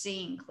also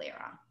seeing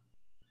clearer.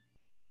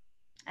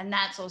 And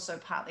that's also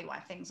partly why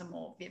things are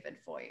more vivid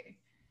for you.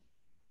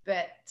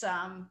 But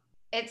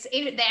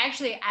they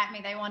actually at me,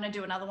 they want to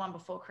do another one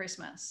before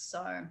Christmas.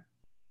 So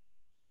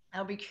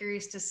I'll be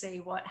curious to see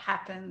what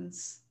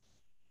happens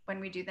when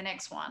we do the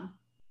next one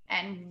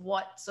and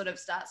what sort of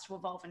starts to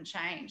evolve and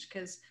change.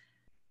 Because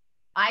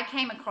I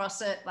came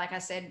across it, like I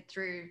said,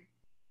 through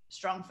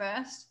Strong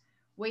First.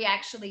 We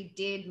actually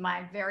did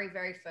my very,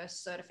 very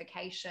first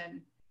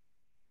certification.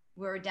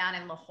 We were down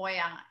in La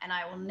Jolla, and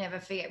I will never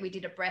forget, we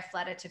did a breath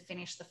ladder to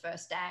finish the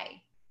first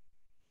day.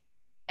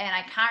 And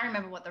I can't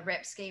remember what the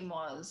rep scheme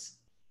was,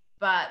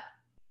 but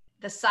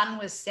the sun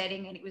was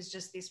setting and it was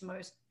just this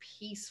most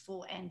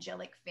peaceful,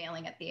 angelic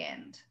feeling at the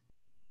end.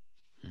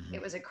 Mm-hmm.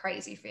 It was a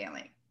crazy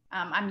feeling.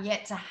 I'm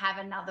yet to have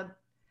another,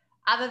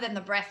 other than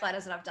the breath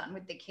ladders that I've done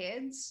with the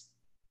kids,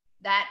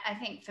 that I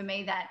think for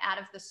me, that out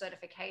of the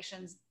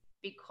certifications,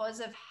 because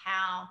of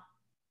how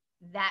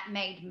that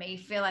made me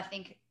feel, I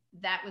think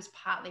that was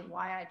partly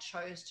why I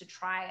chose to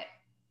try it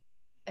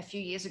a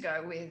few years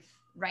ago with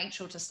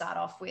Rachel to start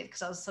off with,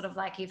 because I was sort of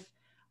like, if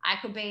I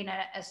could be in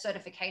a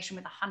certification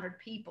with 100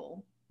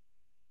 people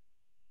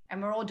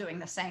and we're all doing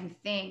the same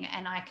thing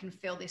and I can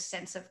feel this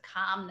sense of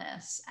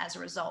calmness as a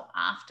result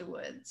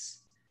afterwards,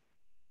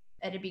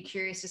 it'd be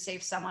curious to see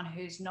if someone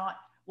who's not,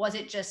 was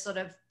it just sort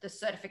of the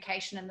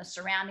certification and the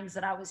surroundings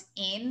that I was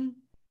in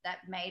that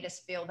made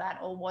us feel that,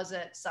 or was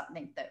it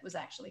something that was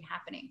actually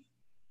happening?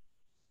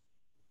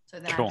 So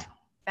then I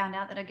found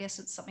out that I guess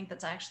it's something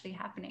that's actually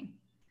happening.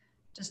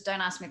 Just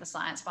don't ask me the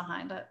science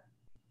behind it.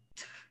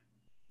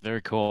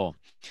 Very cool.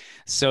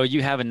 So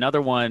you have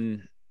another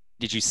one.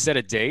 Did you set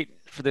a date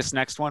for this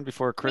next one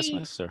before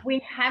Christmas? We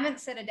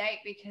haven't set a date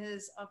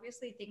because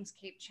obviously things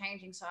keep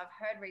changing. So I've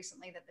heard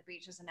recently that the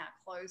beaches are now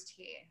closed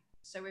here.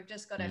 So we've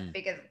just got to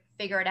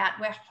figure it out.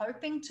 We're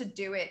hoping to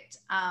do it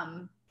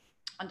on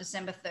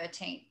December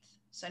 13th.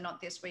 So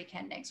not this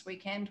weekend, next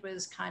weekend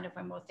was kind of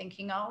when we're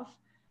thinking of.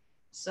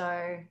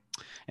 So.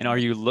 And are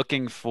you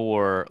looking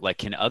for, like,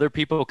 can other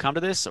people come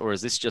to this, or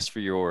is this just for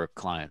your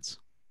clients,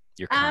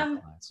 your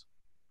current clients?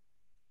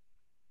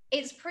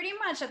 It's pretty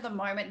much at the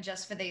moment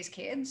just for these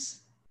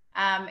kids,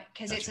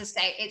 because gotcha.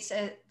 It's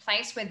a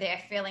place where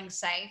they're feeling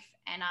safe,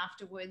 and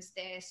afterwards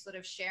they're sort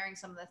of sharing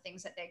some of the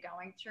things that they're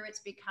going through. It's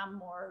become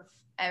more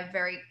of a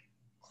very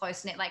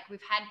close-knit, like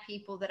we've had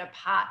people that are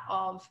part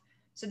of,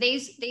 so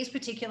these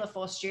particular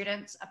 4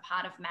 students are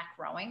part of MAC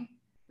Rowing,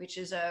 which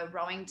is a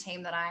rowing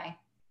team that I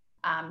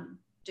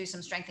do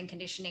some strength and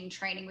conditioning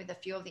training with a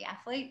few of the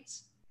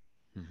athletes.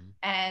 Mm-hmm.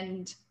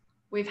 And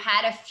we've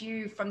had a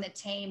few from the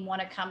team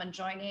want to come and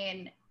join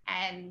in,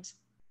 and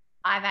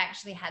I've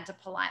actually had to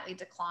politely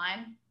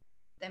decline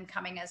them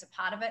coming as a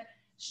part of it,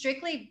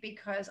 strictly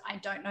because I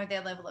don't know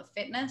their level of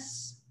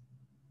fitness.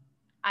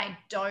 I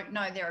don't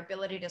know their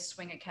ability to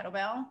swing a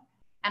kettlebell.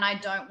 And I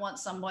don't want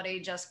somebody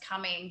just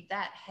coming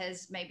that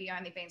has maybe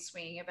only been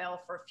swinging a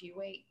bell for a few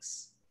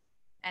weeks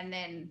and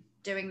then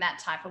doing that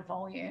type of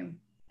volume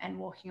and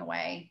walking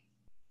away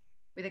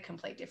with a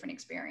complete different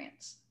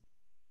experience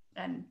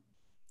and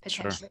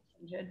potentially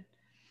injured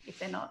if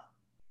they're not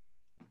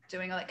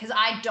doing all that. Because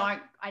I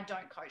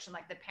don't coach them.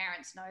 Like, the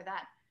parents know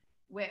that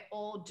we're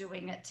all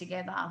doing it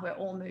together. We're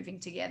all moving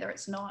together.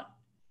 It's not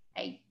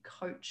a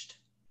coached.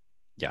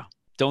 Yeah.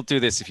 Don't do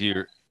this if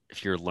you're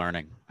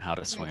learning how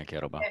to swing a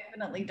kettlebell.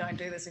 Definitely don't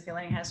do this if you're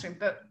learning how to swim.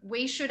 But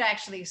we should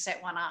actually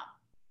set one up.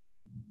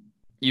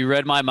 You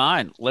read my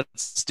mind.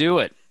 Let's do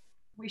it.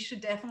 We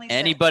should definitely.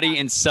 Anybody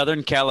in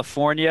Southern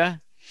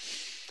California,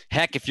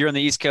 heck, if you're on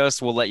the East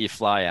Coast, we'll let you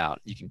fly out.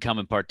 You can come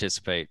and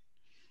participate.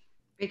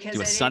 Because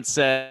do a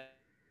sunset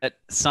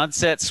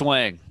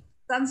swing.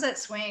 Sunset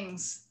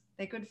swings.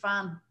 They're good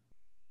fun.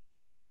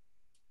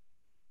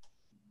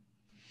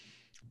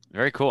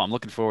 Very cool. I'm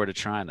looking forward to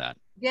trying that.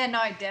 Yeah, no,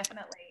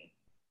 definitely.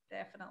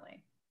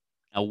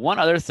 Now, one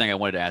other thing I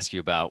wanted to ask you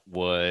about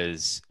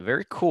was a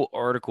very cool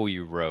article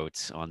you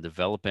wrote on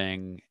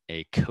developing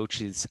a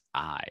coach's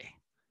eye.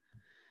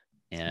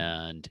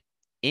 And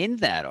in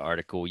that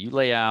article, you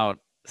lay out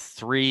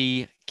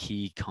 3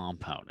 key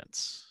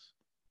components.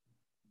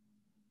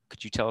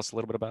 Could you tell us a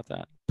little bit about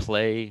that?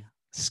 Play,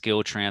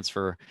 skill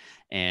transfer,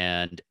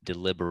 and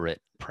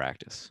deliberate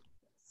practice.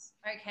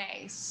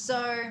 Okay,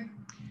 so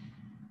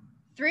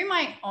through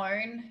my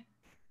own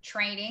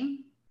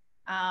training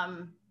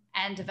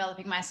and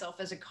developing myself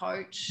as a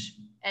coach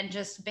and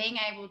just being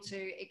able to,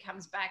 it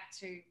comes back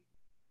to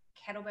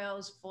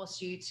kettlebells force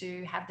you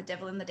to have the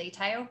devil in the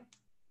detail.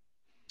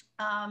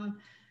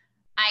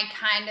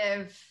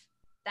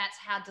 That's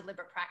how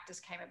deliberate practice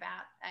came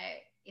about,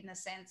 in the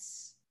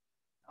sense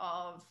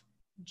of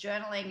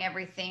journaling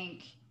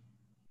everything,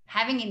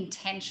 having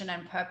intention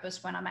and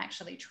purpose when I'm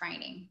actually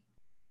training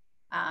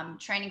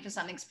for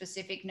something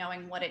specific,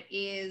 knowing what it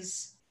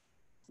is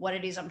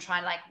I'm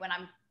trying, like when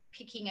I'm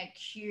picking a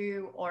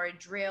cue or a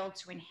drill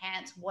to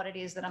enhance what it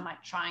is that I'm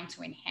like trying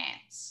to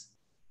enhance.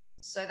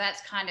 So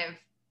that's kind of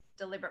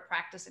deliberate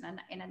practice in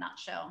a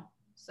nutshell,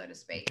 so to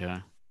speak.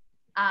 Okay.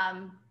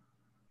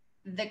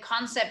 The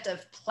concept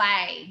of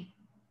play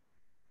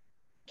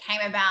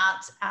came about,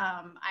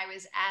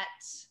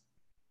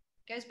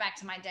 goes back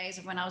to my days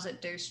of when I was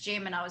at Deuce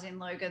Gym and I was in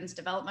Logan's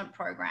development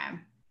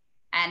program.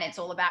 and it's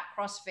all about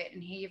CrossFit.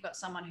 And here you've got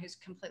someone who's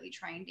completely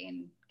trained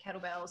in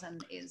kettlebells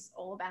and is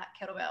all about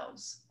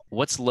kettlebells.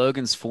 What's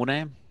Logan's full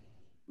name?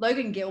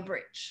 Logan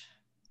Gilbridge.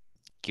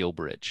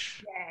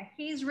 Gilbridge. Yeah,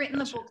 he's written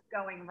the book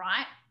Going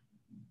Right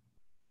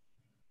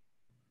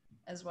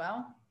as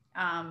well,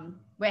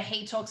 where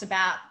he talks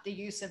about the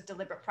use of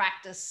deliberate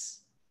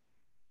practice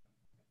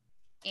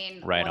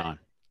in Right order on.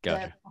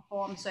 Gotcha. to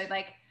perform. So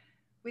like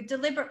with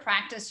deliberate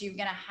practice, you're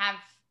going to have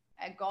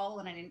a goal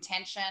and an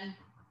intention.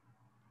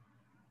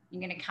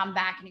 You're going to come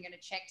back and you're going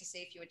to check to see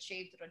if you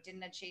achieved it or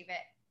didn't achieve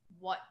it.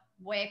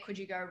 Where could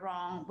you go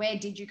wrong? Where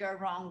did you go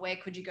wrong? Where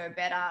could you go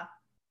better?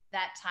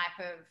 That type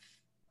of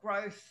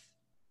growth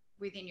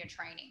within your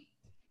training.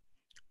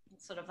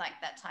 It's sort of like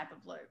that type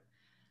of loop.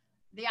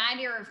 The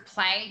idea of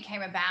play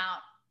came about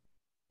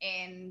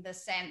in the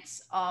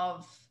sense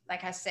of,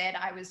 like I said,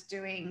 I was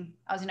in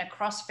a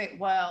CrossFit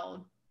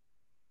world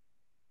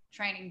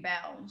training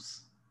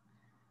bells.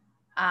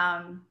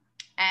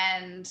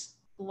 And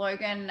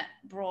Logan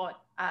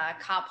brought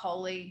Carp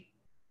Holy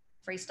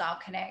Freestyle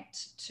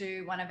Connect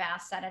to one of our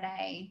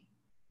Saturday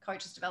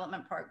coaches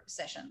development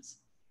sessions.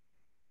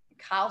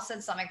 Carl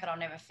said something that I'll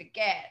never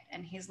forget.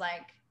 And he's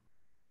like,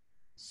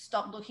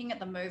 stop looking at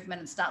the movement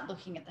and start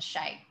looking at the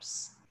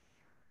shapes.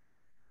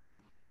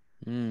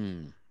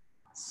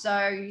 So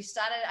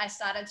I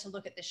started to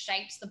look at the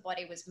shapes the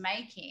body was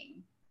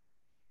making.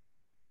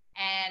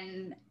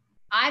 And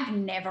I've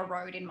never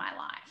rowed in my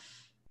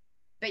life,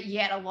 but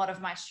yet a lot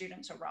of my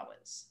students are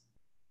rowers.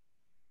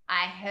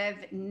 I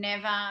have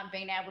never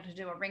been able to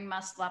do a ring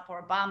muscle up or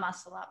a bar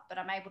muscle up, but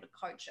I'm able to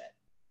coach it.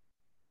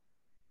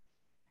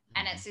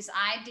 And it's this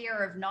idea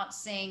of not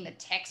seeing the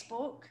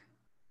textbook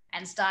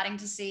and starting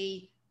to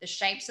see the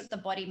shapes that the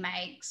body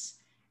makes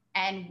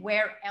and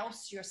where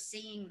else you're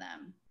seeing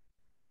them,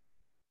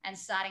 and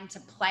starting to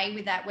play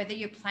with that, whether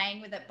you're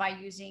playing with it by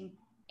using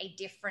a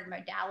different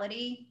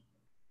modality,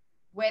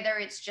 whether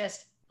it's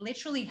just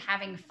literally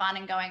having fun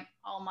and going,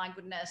 oh my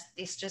goodness,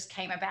 this just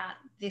came about.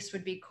 This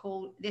would be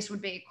cool. This would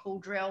be a cool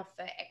drill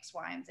for X,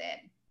 Y, and Z.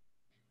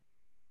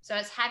 So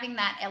it's having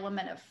that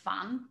element of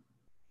fun.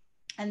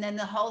 And then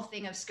the whole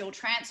thing of skill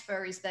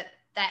transfer is that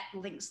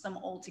links them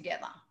all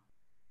together.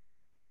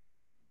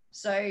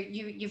 So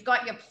you've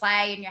got your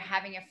play and you're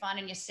having your fun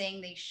and you're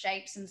seeing these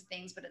shapes and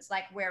things, but it's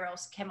like, where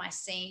else am I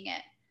seeing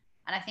it?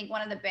 And I think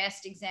one of the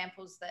best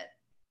examples that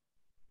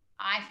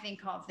I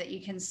think of that you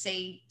can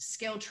see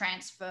skill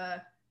transfer,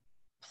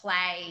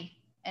 play,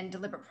 and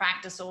deliberate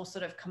practice all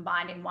sort of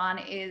combined in one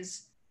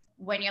is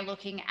when you're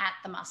looking at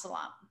the muscle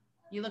up.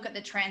 You look at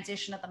the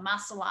transition of the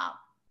muscle up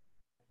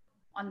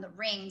on the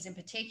rings in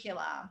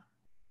particular,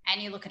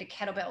 and you look at a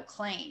kettlebell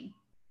clean.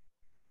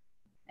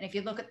 And if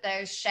you look at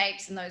those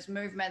shapes and those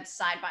movements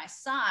side by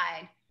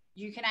side,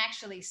 you can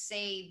actually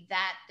see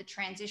that the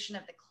transition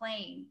of the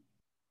clean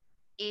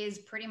is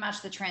pretty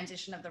much the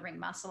transition of the ring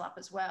muscle up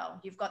as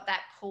well. You've got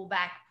that pull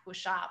back,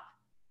 push up.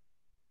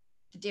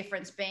 The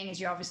difference being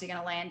is you're obviously going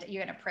to land,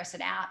 you're going to press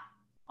it out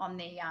on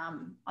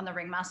the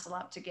ring muscle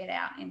up to get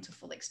out into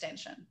full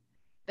extension.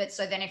 But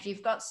so then if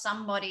you've got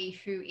somebody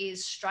who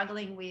is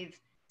struggling with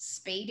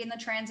speed in the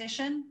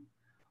transition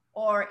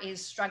or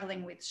is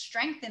struggling with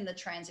strength in the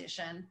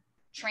transition,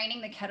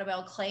 training the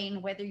kettlebell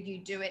clean, whether you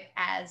do it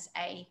as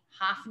a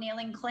half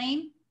kneeling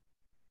clean,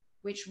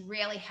 which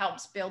really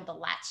helps build the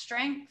lat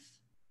strength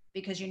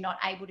because you're not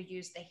able to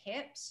use the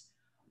hips,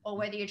 or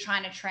whether you're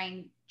trying to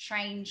train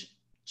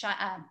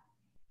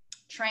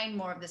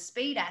more of the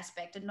speed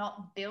aspect and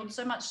not build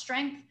so much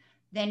strength,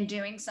 then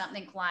doing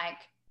something like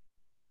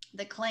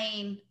the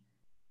clean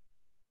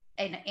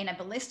in a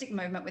ballistic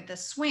movement with the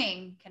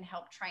swing can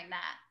help train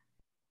that.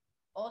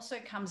 Also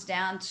comes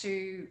down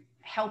to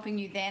helping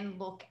you then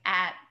look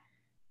at,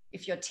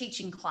 if you're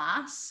teaching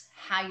class,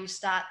 how you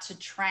start to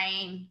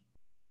train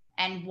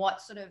and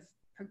what sort of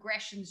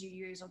progressions you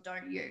use or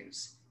don't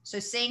use. So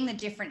seeing the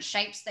different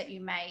shapes that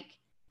you make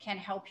can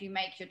help you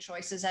make your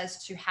choices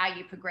as to how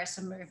you progress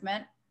a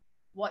movement,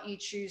 what you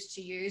choose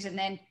to use. And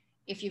then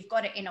if you've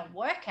got it in a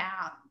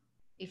workout,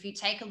 if you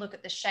take a look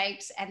at the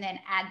shapes and then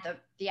add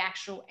the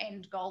actual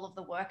end goal of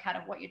the workout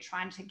of what you're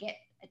trying to get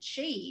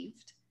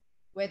achieved,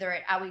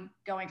 are we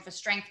going for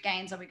strength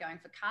gains? Are we going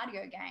for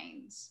cardio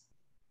gains?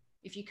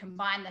 If you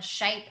combine the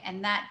shape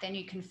and that, then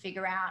you can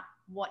figure out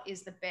what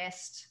is the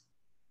best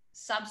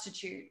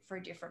substitute for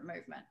a different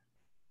movement.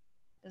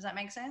 Does that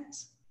make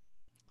sense?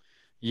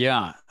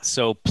 Yeah.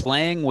 So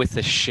playing with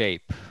the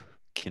shape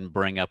can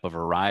bring up a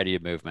variety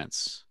of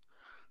movements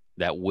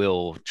that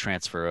will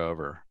transfer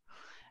over.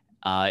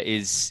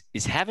 Is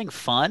having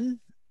fun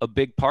a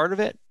big part of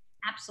it?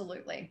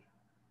 Absolutely.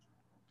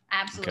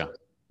 Absolutely. Okay.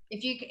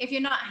 If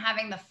you're not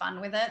having the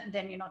fun with it,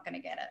 then you're not going to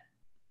get it.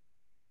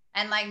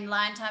 And like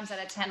 9 times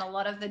out of 10, a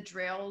lot of the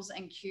drills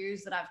and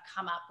cues that I've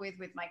come up with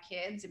my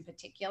kids in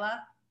particular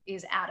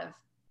is out of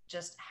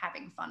just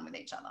having fun with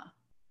each other.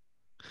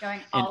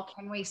 Going,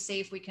 can we see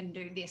if we can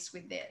do this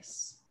with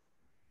this?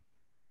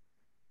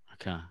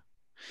 Okay.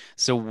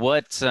 So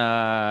what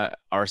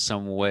are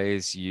some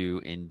ways you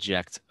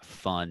inject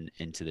fun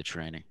into the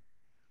training?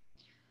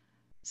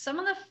 Some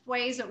of the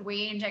ways that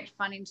we inject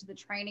fun into the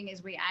training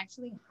is we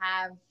actually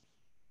have,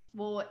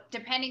 well,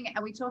 depending,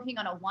 are we talking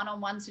on a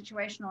one-on-one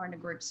situation or in a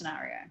group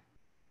scenario?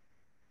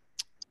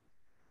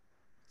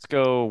 Let's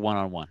go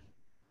one-on-one.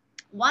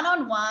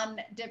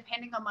 One-on-one,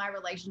 depending on my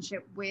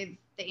relationship with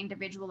the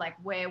individual, like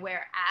where we're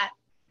at,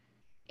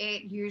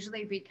 it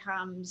usually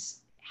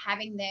becomes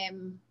having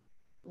them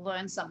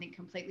learn something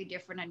completely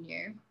different and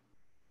new.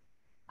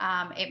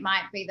 It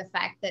might be the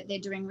fact that they're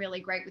doing really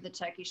great with the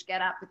Turkish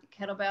get up with the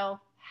kettlebell.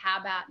 How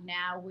about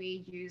now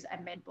we use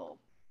a med ball?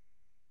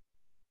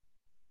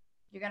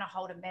 You're going to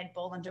hold a med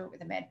ball and do it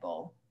with a med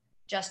ball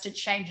just to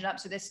change it up.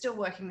 So they're still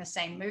working the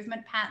same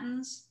movement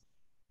patterns,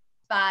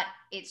 but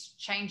it's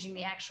changing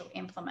the actual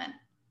implement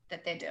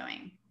that they're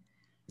doing.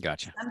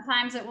 Gotcha.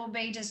 Sometimes it will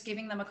be just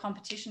giving them a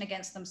competition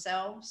against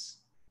themselves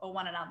or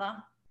one another.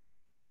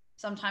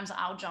 Sometimes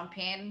I'll jump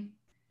in.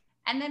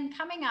 And then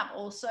coming up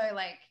also,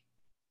 like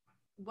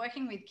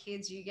working with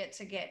kids, you get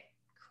to get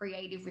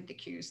creative with the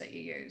cues that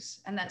you use.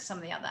 And that's some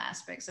of the other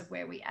aspects of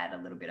where we add a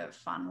little bit of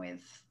fun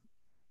with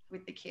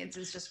the kids,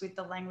 is just with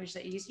the language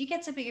that you use. You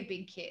get to be a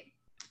big kid.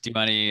 Do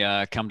any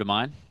come to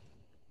mind?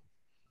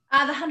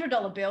 The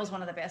 $100 bill is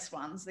one of the best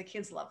ones. The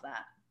kids love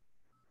that.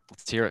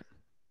 Let's hear it.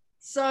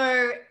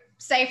 So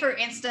say, for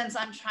instance,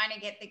 I'm trying to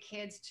get the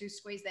kids to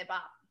squeeze their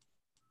butt.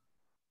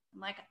 I'm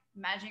like,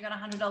 imagine you got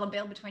a $100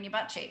 bill between your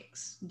butt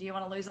cheeks. Do you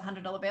want to lose a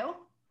 $100 bill?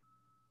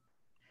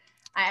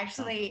 I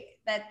actually,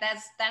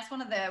 that's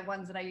one of the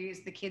ones that I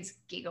use. The kids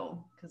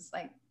giggle because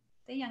like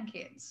they're young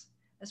kids,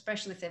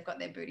 especially if they've got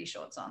their booty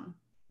shorts on.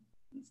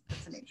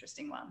 That's an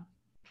interesting one.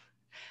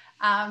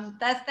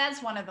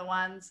 That's one of the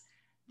ones.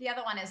 The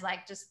other one is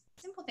like just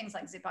simple things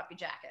like zip up your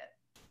jacket.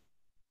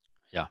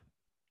 Yeah.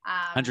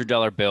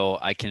 $100 bill.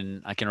 I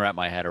can wrap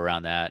my head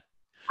around that.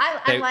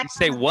 I like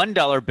say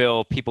 $1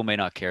 bill. People may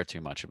not care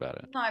too much about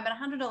it. No, but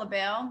 $100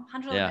 bill,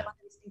 $100 bill like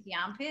stinky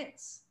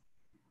armpits.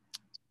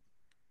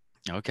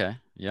 Okay.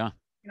 Yeah.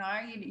 You know,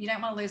 you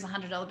don't want to lose a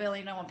 $100 bill.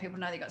 You don't want people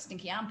to know they got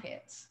stinky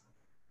armpits.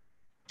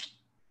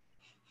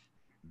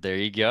 There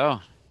you go.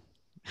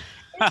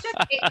 It's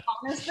just,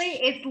 honestly,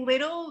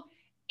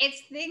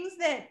 it's things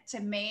that to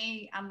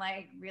me, I'm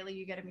like, really,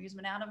 you get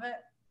amusement out of it?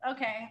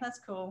 Okay, that's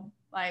cool.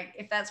 Like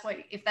if that's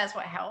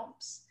what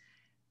helps.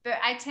 But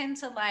I tend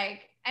to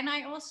like, and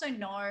I also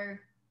know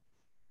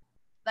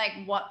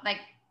like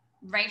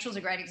Rachel's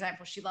a great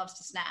example. She loves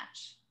to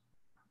snatch.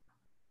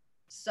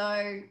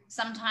 So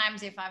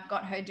sometimes if I've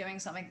got her doing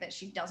something that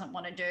she doesn't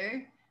want to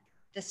do,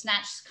 the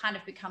snatch kind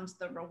of becomes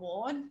the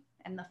reward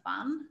and the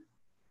fun.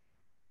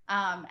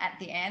 At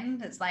the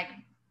end, it's like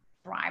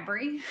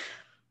bribery.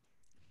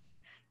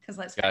 Because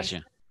let's face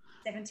it,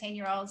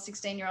 17-year-olds,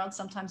 16-year-olds,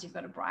 sometimes you've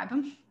got to bribe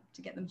them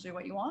to get them to do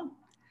what you want.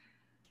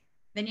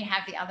 Then you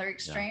have the other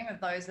extreme of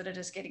those that are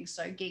just getting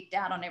so geeked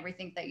out on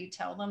everything that you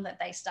tell them that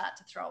they start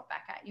to throw it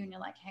back at you and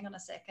you're like, hang on a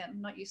second,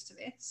 I'm not used to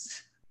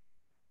this.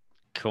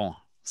 Cool.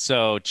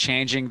 So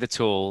changing the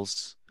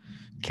tools,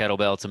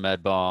 kettlebell to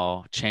med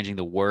ball, changing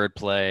the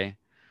wordplay,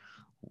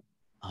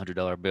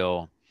 $100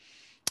 bill,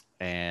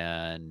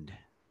 and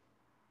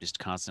just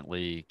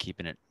constantly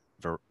keeping it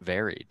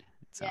varied.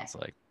 It sounds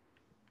like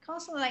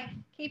constantly like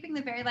keeping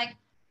the like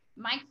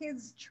my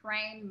kids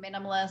train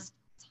minimalist.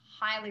 It's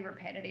highly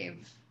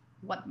repetitive.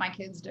 What my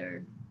kids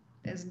do,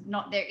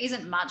 there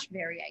isn't much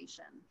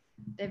variation.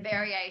 The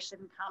variation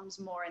comes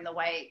more in the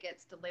way it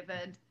gets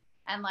delivered.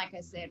 And like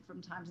I said,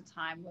 from time to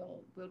time,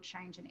 we'll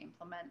change and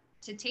implement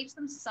to teach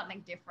them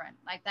something different.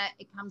 Like that,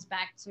 it comes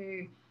back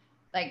to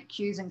like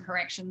cues and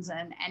corrections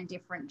and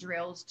different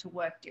drills to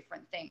work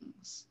different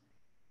things.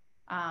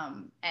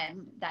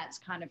 And that's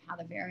kind of how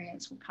the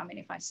variance will come in.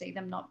 If I see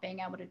them not being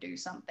able to do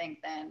something,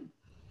 then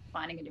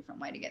finding a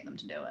different way to get them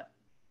to do it.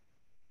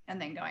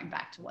 And then going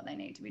back to what they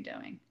need to be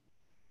doing.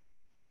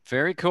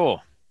 Very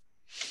cool.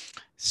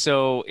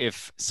 So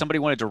if somebody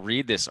wanted to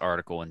read this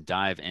article and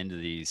dive into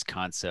these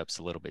concepts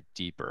a little bit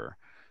deeper,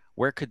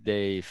 where could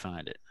they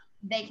find it?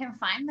 They can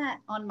find that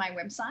on my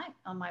website,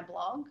 on my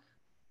blog.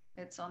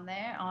 It's on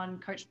there on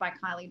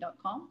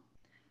coachedbykylie.com.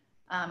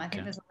 I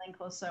think there's a link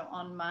also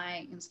on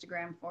my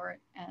Instagram for it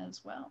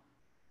as well.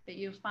 But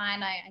you'll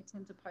find I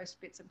tend to post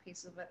bits and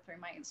pieces of it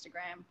through my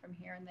Instagram from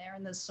here and there.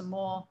 And there's some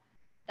more.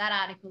 That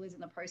article is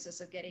in the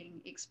process of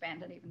getting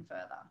expanded even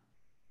further.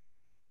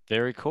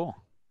 Very cool.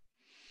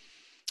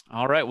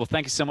 All right. Well,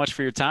 thank you so much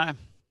for your time.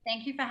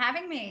 Thank you for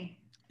having me.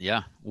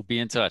 Yeah, we'll be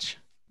in touch.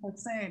 Talk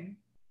soon.